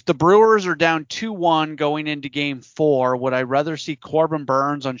 if the Brewers are down 2-1 going into Game 4, would I rather see Corbin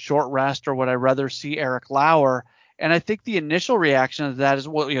Burnes on short rest or would I rather see Eric Lauer? And I think the initial reaction to that is,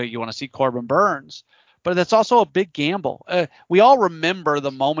 well, you want to see Corbin Burnes. But that's also a big gamble. We all remember the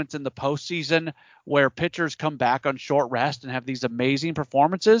moments in the postseason where pitchers come back on short rest and have these amazing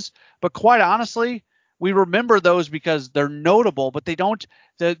performances. But quite honestly, we remember those because they're notable, but they don't.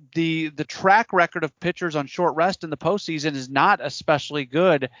 The track record of pitchers on short rest in the postseason is not especially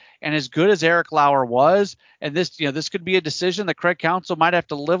good. And as good as Eric Lauer was, and this could be a decision that Craig Counsell might have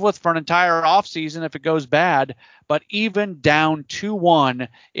to live with for an entire offseason if it goes bad. But even down 2-1,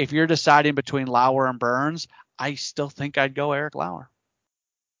 if you're deciding between Lauer and Burnes, I still think I'd go Eric Lauer.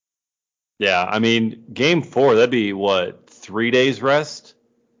 Yeah, I mean, Game 4, that'd be what, 3 days rest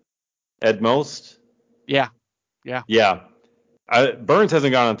at most? Yeah. Burnes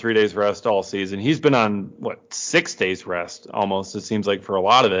hasn't gone on 3 days rest all season. He's been on 6 days rest almost. It seems like for a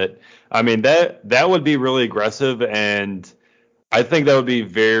lot of it. I mean that would be really aggressive, and I think that would be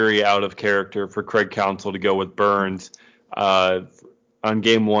very out of character for Craig Counsell to go with Burnes on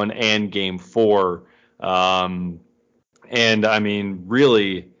Game 1 and Game 4. And I mean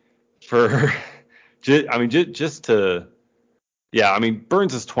really for just to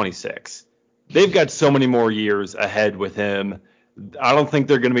Burnes is 26. They've got so many more years ahead with him. I don't think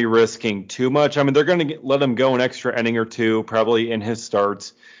they're going to be risking too much. I mean, they're going to let him go an extra inning or two probably in his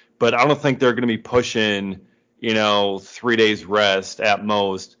starts, but I don't think they're going to be pushing, 3 days rest at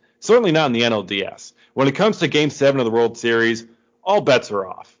most. Certainly not in the NLDS. When it comes to Game 7 of the World Series, all bets are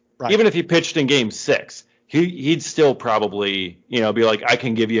off. Right. Even if he pitched in Game 6, he'd still probably, be like, I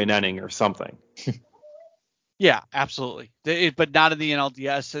can give you an inning or something. Yeah, absolutely. But not in the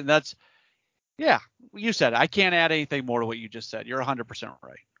NLDS, and that's. Yeah, you said it. I can't add anything more to what you just said. You're 100%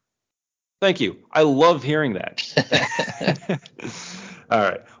 right. Thank you. I love hearing that. All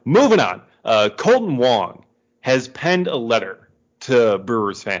right, moving on. Colton Wong has penned a letter to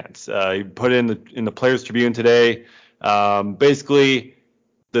Brewers fans. He put it in the Players Tribune today. Basically,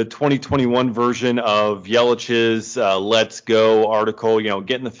 the 2021 version of Yelich's Let's Go article.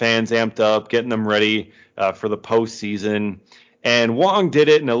 Getting the fans amped up, getting them ready for the postseason. And Wong did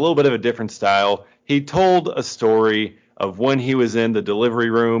it in a little bit of a different style. He told a story of when he was in the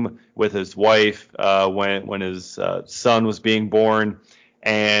delivery room with his wife when his son was being born.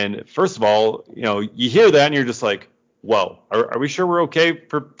 And first of all, you hear that and you're just like, whoa, are we sure we're okay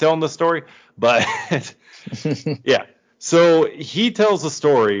for telling the story? But yeah. So he tells a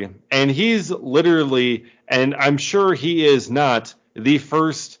story, and he's literally, and I'm sure he is not the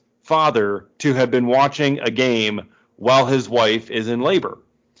first father to have been watching a game while his wife is in labor.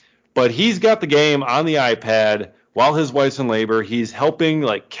 But he's got the game on the iPad while his wife's in labor. He's helping,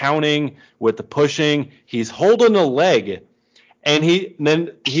 counting with the pushing. He's holding a leg. And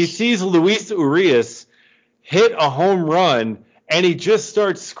then he sees Luis Urias hit a home run, and he just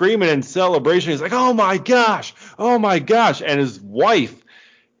starts screaming in celebration. He's like, oh my gosh. And his wife,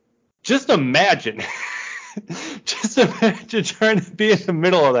 just imagine trying to be in the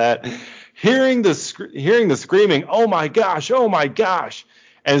middle of that. Hearing the screaming, oh my gosh,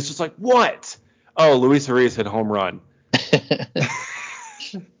 and it's just like, what? Oh, Luis Urias hit a home run.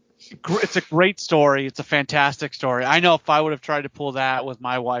 It's a great story. It's a fantastic story. I know if I would have tried to pull that with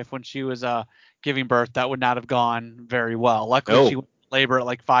my wife when she was giving birth, that would not have gone very well. Luckily, she went to labor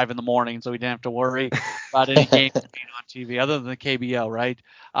at 5 a.m, so we didn't have to worry about any games being on TV other than the KBO, right?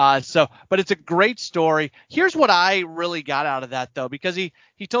 But it's a great story. Here's what I really got out of that, though, because he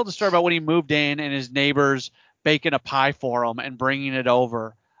told the story about when he moved in and his neighbors baking a pie for him and bringing it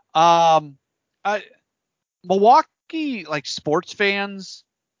over. Milwaukee, sports fans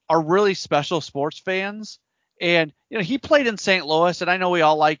are really special sports fans. And, he played in St. Louis, and I know we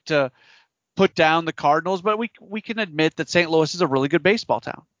all like to put down the Cardinals, but we can admit that St. Louis is a really good baseball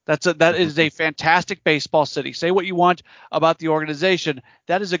town. That is a fantastic baseball city. Say what you want about the organization.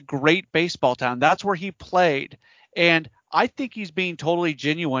 That is a great baseball town. That's where he played. And I think he's being totally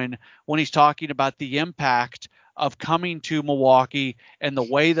genuine when he's talking about the impact of coming to Milwaukee and the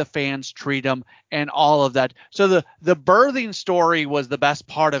way the fans treat him and all of that. So the birthing story was the best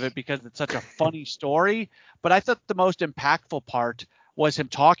part of it because it's such a funny story. But I thought the most impactful part was him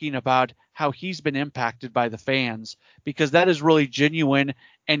talking about how he's been impacted by the fans, because that is really genuine,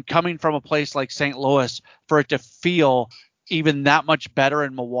 and coming from a place like St. Louis, for it to feel even that much better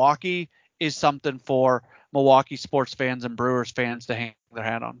in Milwaukee is something for Milwaukee sports fans and Brewers fans to hang their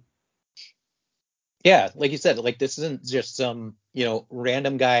hat on. Yeah, like you said, like this isn't just some,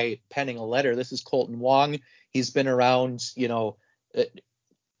 random guy penning a letter. This is Kolten Wong. He's been around,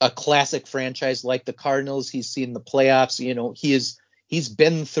 a classic franchise like the Cardinals. He's seen the playoffs. He's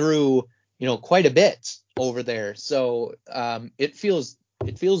been through, quite a bit over there. So it feels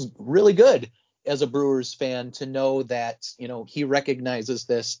really good as a Brewers fan to know that, he recognizes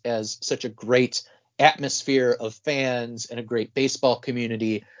this as such a great atmosphere of fans and a great baseball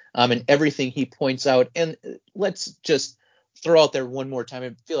community, and everything he points out. And let's just throw out there one more time.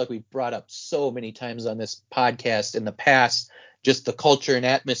 I feel like we've brought up so many times on this podcast in the past, just the culture and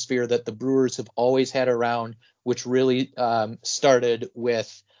atmosphere that the Brewers have always had around, which really started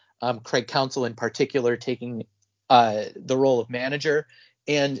with Craig Counsell in particular taking the role of manager.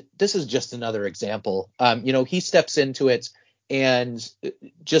 And this is just another example. He steps into it, and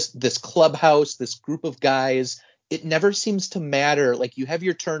just this clubhouse, this group of guys, it never seems to matter. Like, you have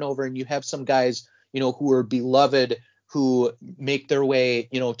your turnover and you have some guys, who are beloved, who make their way,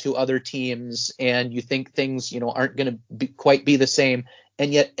 to other teams, and you think things, aren't going to quite be the same.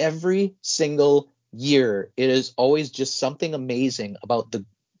 And yet every single year, it is always just something amazing about the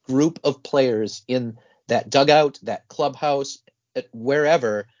group of players in that dugout, that clubhouse,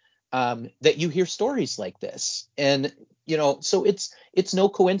 wherever, that you hear stories like this. And, so it's no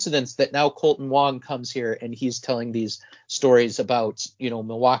coincidence that now Kolten Wong comes here and he's telling these stories about,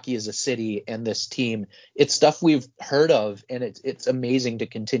 Milwaukee as a city and this team. It's stuff we've heard of, and it's amazing to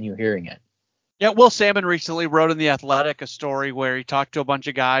continue hearing it. Yeah, Will Salmon recently wrote in The Athletic a story where he talked to a bunch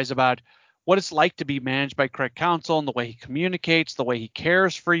of guys about what it's like to be managed by Craig Counsell and the way he communicates, the way he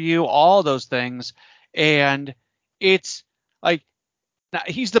cares for you, all those things. And it's like, now,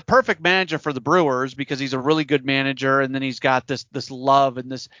 he's the perfect manager for the Brewers because he's a really good manager, and then he's got this love,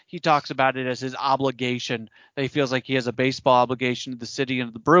 and this, he talks about it as his obligation. That he feels like he has a baseball obligation to the city and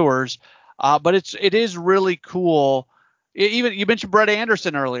to the Brewers. But it is really cool. Even you mentioned Brett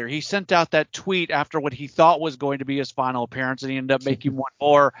Anderson earlier. He sent out that tweet after what he thought was going to be his final appearance, and he ended up making one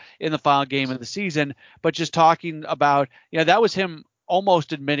more in the final game of the season. But just talking about, that was him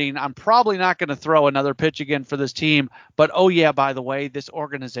almost admitting, I'm probably not going to throw another pitch again for this team, but oh yeah, by the way, this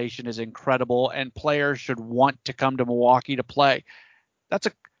organization is incredible and players should want to come to Milwaukee to play.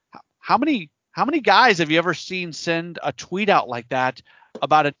 How many guys have you ever seen send a tweet out like that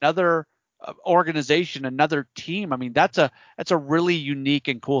about another organization, another team? I mean, that's a really unique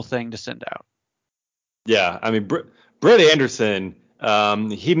and cool thing to send out. Yeah, I mean, Brett Anderson,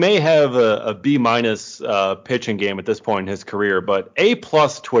 he may have a B- pitching game at this point in his career, but A+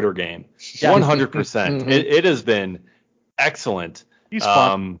 Twitter game, 100%. It has been excellent. He's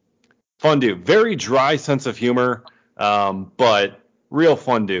fun. Fun dude. Very dry sense of humor, but real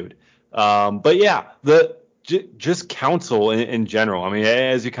fun dude. But yeah, just Counsell in general. I mean,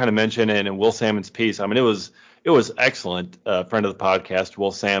 as you kind of mentioned in Will Salmon's piece, I mean, it was excellent. Friend of the podcast,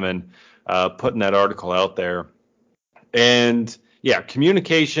 Will Salmon, putting that article out there. And yeah,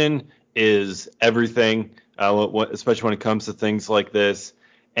 communication is everything, especially when it comes to things like this.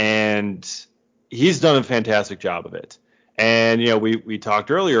 And he's done a fantastic job of it. And, we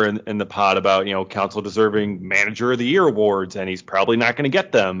talked earlier in the pod about, Counsell deserving Manager of the Year awards, and he's probably not going to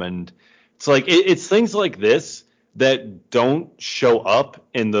get them. And it's like, it's things like this that don't show up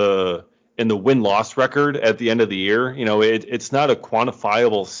in the win-loss record at the end of the year. It's not a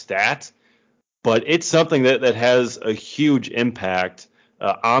quantifiable stat, but it's something that has a huge impact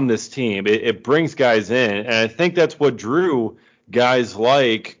on this team. It brings guys in, and I think that's what drew guys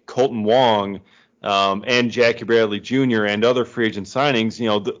like Kolten Wong and Jackie Bradley Jr. and other free agent signings.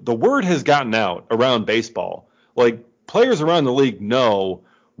 The word has gotten out around baseball. Like, players around the league know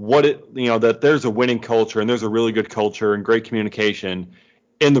that there's a winning culture and there's a really good culture and great communication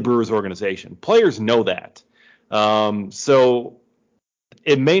in the Brewers organization. Players know that. So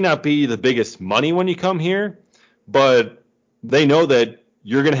it may not be the biggest money when you come here, but they know that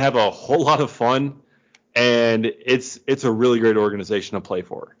you're going to have a whole lot of fun, and it's a really great organization to play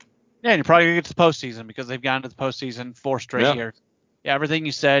for. Yeah, and you're probably going to get to the postseason because they've gone to the postseason 4 straight years. everything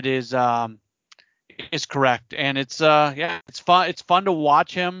you said is correct, and it's fun. It's fun to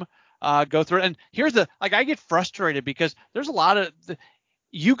watch him go through it. And here's I get frustrated because there's a lot of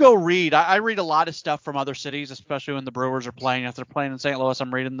you go read. I read a lot of stuff from other cities, especially when the Brewers are playing. If they're playing in St. Louis,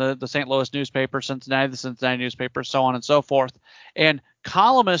 I'm reading the St. Louis newspaper, the Cincinnati newspaper, so on and so forth. And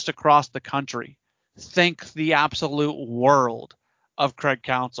columnists across the country think the absolute world of Craig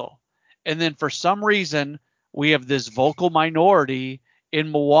Counsell. And then for some reason, we have this vocal minority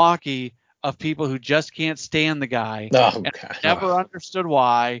in Milwaukee of people who just can't stand the guy. Oh, and God. Never understood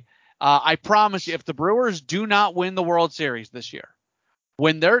why. I promise you, if the Brewers do not win the World Series this year,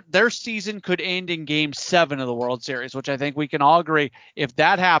 when their season could end in Game 7 of the World Series, which I think we can all agree, if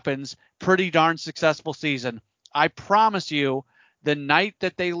that happens, pretty darn successful season. I promise you, the night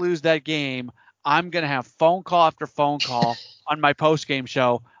that they lose that game, I'm going to have phone call after phone call on my post-game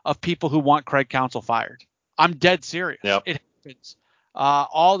show of people who want Craig Counsell fired. I'm dead serious. Yep. It happens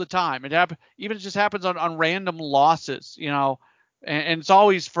all the time. It just happens on random losses, and it's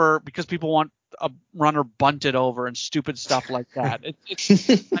always because people want a runner bunted over and stupid stuff like that.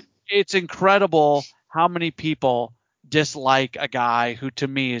 It's incredible how many people dislike a guy who, to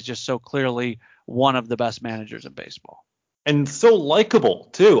me, is just so clearly one of the best managers in baseball. And so likable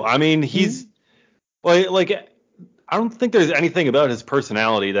too. I mean, he's like I don't think there's anything about his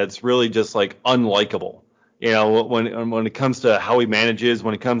personality that's really just like unlikable. When it comes to how he manages,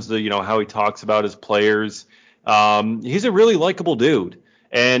 when it comes to how he talks about his players, he's a really likable dude.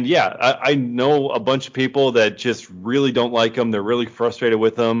 And yeah, I know a bunch of people that just really don't like him. They're really frustrated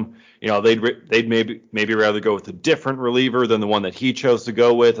with him. They'd maybe rather go with a different reliever than the one that he chose to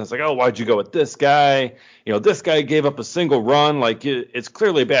go with. And it's like, oh, why'd you go with this guy? This guy gave up a single run. Like it's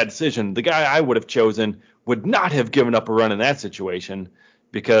clearly a bad decision. The guy I would have chosen would not have given up a run in that situation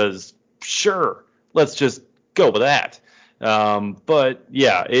because sure, let's just go with that. But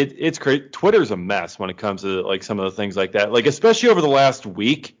yeah, it's great. Twitter's a mess when it comes to like some of the things like that. Like especially over the last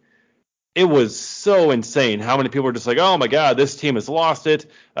week, it was so insane how many people are just like, oh my God, this team has lost it.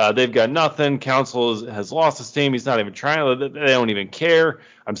 They've got nothing. Counsell has lost his team. He's not even trying. They don't even care.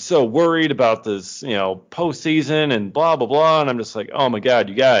 I'm so worried about this, postseason and blah blah blah. And I'm just like, oh my God,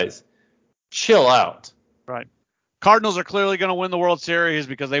 you guys, chill out. Right. Cardinals are clearly going to win the World Series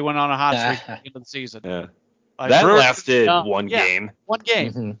because they went on a hot streak at the end of the season. Yeah. That lasted one game. One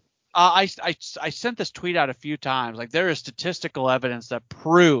game. Mm-hmm. I sent this tweet out a few times. Like there is statistical evidence that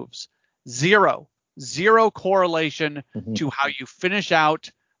proves zero correlation to how you finish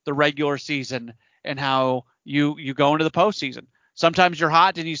out the regular season and how you go into the postseason. Sometimes you're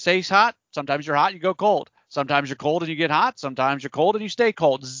hot and you stay hot. Sometimes you're hot and you go cold. Sometimes you're cold and you get hot. Sometimes you're cold and you stay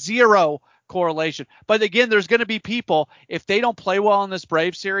cold. Zero correlation. But again, there's going to be people, if they don't play well in this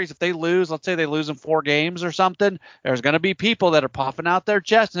Braves series, if they lose, let's say they lose in 4 games or something, there's going to be people that are puffing out their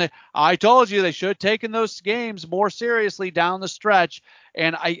chest and say, I told you they should have taken those games more seriously down the stretch.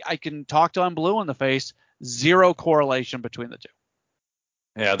 And I can talk to blue in the face. Zero correlation between the two.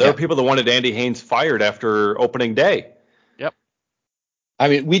 Yeah, there are people that wanted Andy Haynes fired after opening day. Yep. I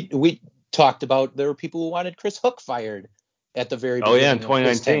mean, we talked about there were people who wanted Chris Hook fired at the very beginning in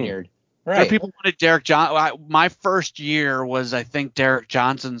 2019. Right. There are people wanted Derek Johnson. My first year was, I think, Derek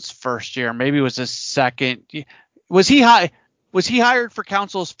Johnson's first year. Maybe it was his second. Was he hired for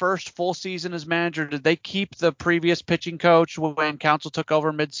Counsell's first full season as manager? Did they keep the previous pitching coach when Counsell took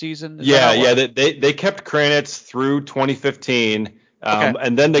over midseason? They kept Kranitz through 2015, okay.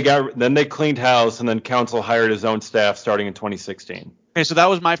 And then they cleaned house, and then Counsell hired his own staff starting in 2016. Okay, so that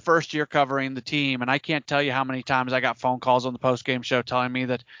was my first year covering the team, and I can't tell you how many times I got phone calls on the post-game show telling me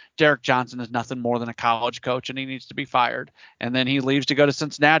that Derek Johnson is nothing more than a college coach and he needs to be fired. And then he leaves to go to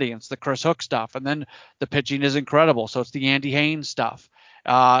Cincinnati, and it's the Chris Hook stuff. And then the pitching is incredible, so it's the Andy Haynes stuff.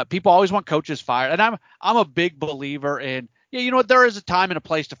 People always want coaches fired, and I'm a big believer in, there is a time and a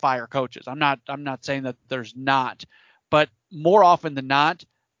place to fire coaches. I'm not saying that there's not, but more often than not,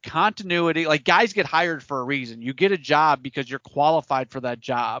 continuity, like guys get hired for a reason. You get a job because you're qualified for that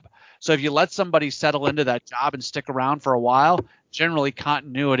job. So if you let somebody settle into that job and stick around for a while, generally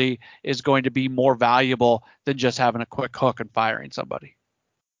continuity is going to be more valuable than just having a quick hook and firing somebody.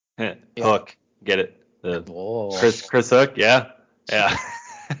 Hook, get it? Chris Hook, yeah.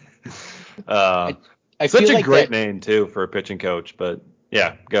 I such feel a like great name too for a pitching coach, but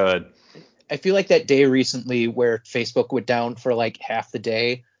yeah, go ahead. I feel like that day recently where Facebook went down for like half the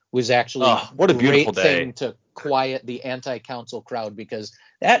day was actually what a beautiful great thing to quiet the anti-Counsell crowd, because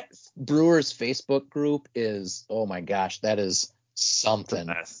that Brewers Facebook group is, oh my gosh, that is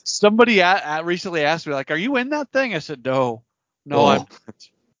something. Somebody recently asked me, like, are you in that thing? I said, no,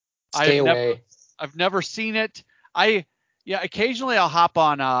 Stay away. I've never seen it. Yeah, occasionally I'll hop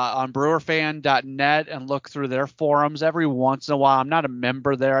on brewerfan.net and look through their forums every once in a while. I'm not a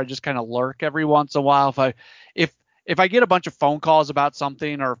member there. I just kind of lurk every once in a while. If I get a bunch of phone calls about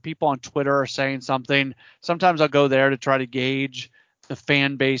something, or if people on Twitter are saying something, sometimes I'll go there to try to gauge the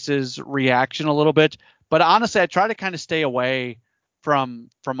fan base's reaction a little bit. But honestly, I try to kind of stay away from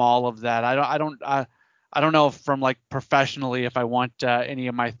all of that. I don't know if from like professionally if I want any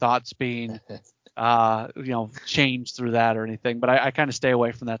of my thoughts being change through that or anything, but I kind of stay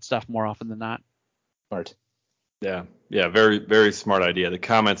away from that stuff more often than not. Smart. Yeah. Very, very smart idea. The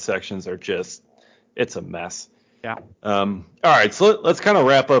comment sections are it's a mess. Yeah. All right. So let's kind of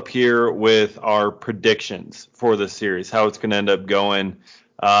wrap up here with our predictions for the series, how it's going to end up going.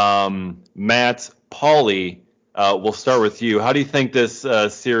 Matt, Paulie, we'll start with you. How do you think this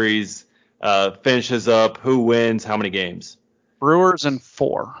series finishes up? Who wins? How many games? Brewers in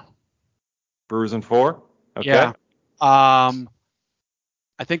 4. Brewers in 4? Okay. Yeah. I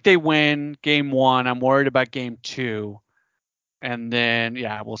think they win game 1. I'm worried about game 2. And then,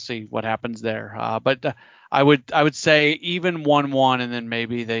 we'll see what happens there. But I would say even 1-1, and then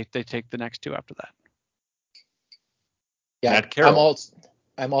maybe they take the next 2 after that. Yeah, Matt Carroll.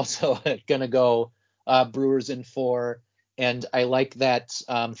 I'm also gonna go Brewers in 4, and I like that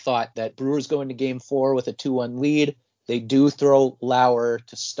thought that Brewers go into game 4 with a 2-1 lead. They do throw Lauer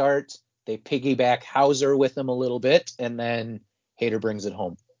to start. They piggyback Hauser with them a little bit, and then Hader brings it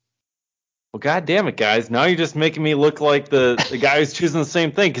home. Well, God damn it, guys. Now you're just making me look like the guy who's choosing the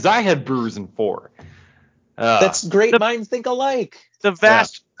same thing, because I had Brewers in 4. That's great. Minds think alike. I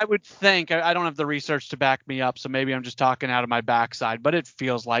would think, I don't have the research to back me up, so maybe I'm just talking out of my backside, but it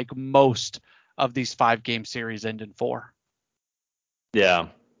feels like most of these 5-game series end in 4. Yeah,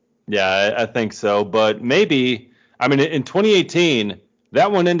 I think so. But maybe, in 2018,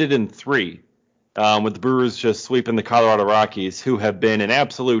 that one ended in 3, with the Brewers just sweeping the Colorado Rockies, who have been an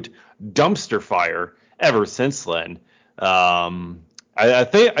absolute dumpster fire ever since then. I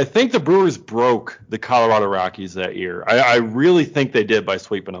think the Brewers broke the Colorado Rockies that year. I really think they did by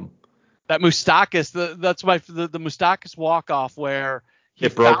sweeping them. That Moustakas, that's why the Moustakas walk-off where he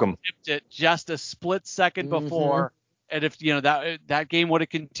tipped it just a split second before. And if that game would have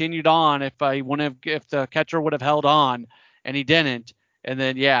continued on, if the catcher would have held on, and he didn't, and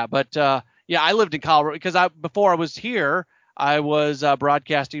then I lived in Colorado because before I was here, I was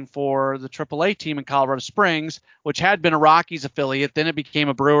broadcasting for the AAA team in Colorado Springs, which had been a Rockies affiliate. Then it became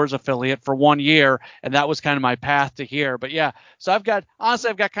a Brewers affiliate for 1 year, and that was kind of my path to here. But so I've got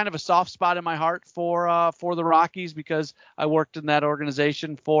kind of a soft spot in my heart for the Rockies because I worked in that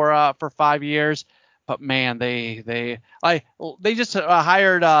organization for 5 years. But man, they just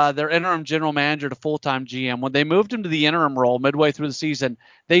hired their interim general manager to full-time GM. When they moved him to the interim role midway through the season,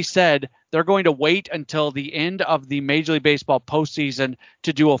 they said they're going to wait until the end of the Major League Baseball postseason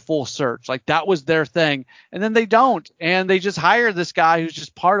to do a full search. Like that was their thing. And then they don't. And they just hire this guy who's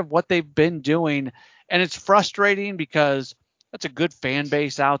just part of what they've been doing. And it's frustrating because that's a good fan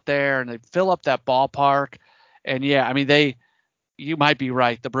base out there and they fill up that ballpark. And you might be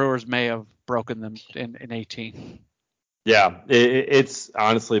right. The Brewers may have broken them in 18. Yeah, it's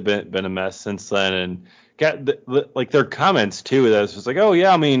honestly been a mess since then, and got their comments too. That was just like, oh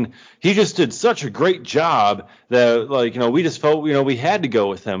yeah, he just did such a great job that we just felt we had to go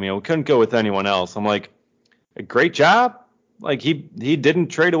with him. We couldn't go with anyone else. I'm like, a great job. Like he didn't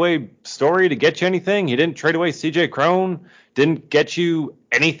trade away Story to get you anything. He didn't trade away C.J. Cron. Didn't get you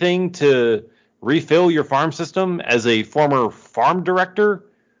anything to refill your farm system as a former farm director.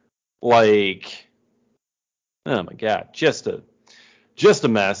 Like, oh my God, just a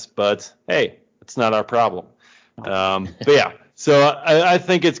mess. But hey, it's not our problem. But yeah, so I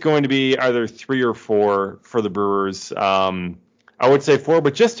think it's going to be either 3 or 4 for the Brewers. I would say 4,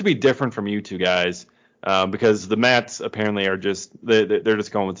 but just to be different from you two guys, because the Mats apparently are they're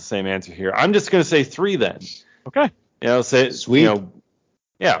just going with the same answer here. I'm just going to say 3 then. Okay. Sweet.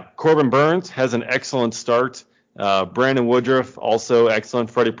 Corbin Burns has an excellent start. Brandon Woodruff also excellent.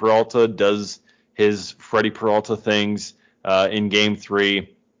 Freddie Peralta does his Freddie Peralta things in Game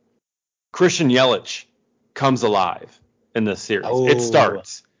 3. Christian Yelich comes alive in this series. It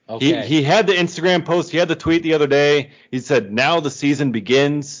starts. Okay. He had the Instagram post. He had the tweet the other day. He said, now the season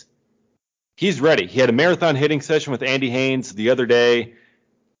begins. He's ready. He had a marathon hitting session with Andy Haynes the other day.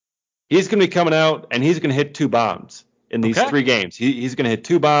 He's going to be coming out, and he's going to hit 2 bombs in these 3 games. He's going to hit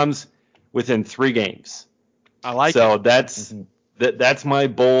 2 bombs within 3 games. I like it. So that's my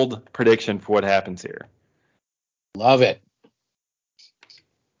bold prediction for what happens here. Love it.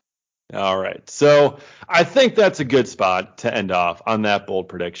 All right. So I think that's a good spot to end off on that bold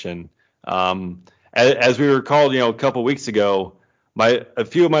prediction. as we recalled, a couple weeks ago, a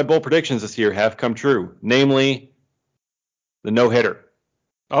few of my bold predictions this year have come true, namely the no-hitter.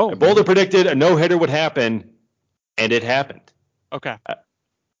 Oh, I boldly predicted a no-hitter would happen, and it happened. Okay.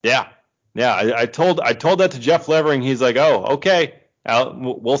 Yeah. I told that to Jeff Levering. He's like, "Oh, okay,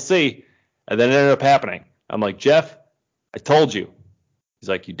 we'll see," and then it ended up happening. I'm like, "Jeff, I told you." He's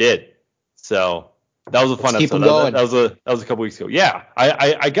like, "You did." So that was a fun episode. That was a couple weeks ago. Yeah,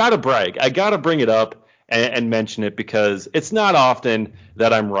 I gotta brag. I gotta bring it up and mention it because it's not often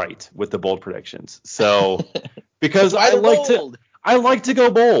that I'm right with the bold predictions. So because I like to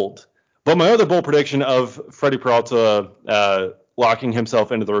go bold. But my other bold prediction of Freddie Peralta locking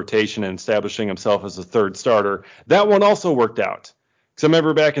himself into the rotation and establishing himself as a third starter, that one also worked out. Because I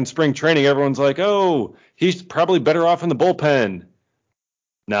remember back in spring training, everyone's like, "Oh, he's probably better off in the bullpen."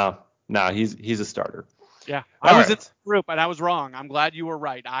 No, he's a starter. Yeah, I was in the group and I was wrong. I'm glad you were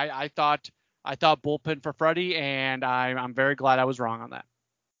right. I thought bullpen for Freddie, and I'm very glad I was wrong on that.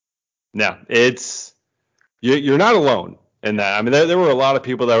 No, you're not alone in that. I mean, there were a lot of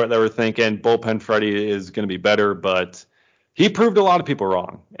people that were thinking bullpen Freddie is going to be better, but he proved a lot of people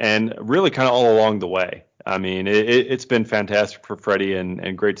wrong, and really kind of all along the way. I mean, it's been fantastic for Freddie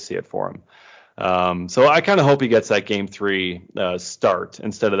and great to see it for him. So I kind of hope he gets that Game 3 start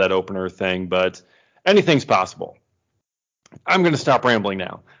instead of that opener thing, but anything's possible. I'm going to stop rambling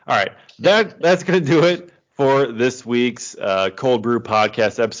now. All right, that's going to do it for this week's Cold Brew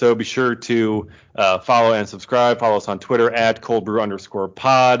Podcast episode. Be sure to follow and subscribe. Follow us on Twitter at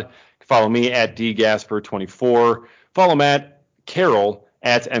coldbrew_pod. Follow me at dgasper24. Follow Matt Carroll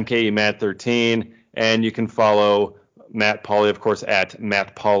at MKEMatt13. And you can follow Matt Pauley, of course, at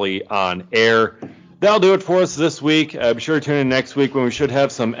Matt Pauley on air. That'll do it for us this week. Be sure to tune in next week when we should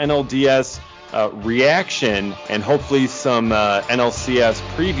have some NLDS reaction and hopefully some NLCS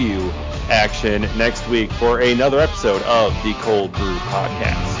preview action next week for another episode of the Cold Brew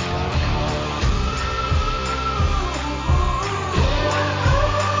Podcast.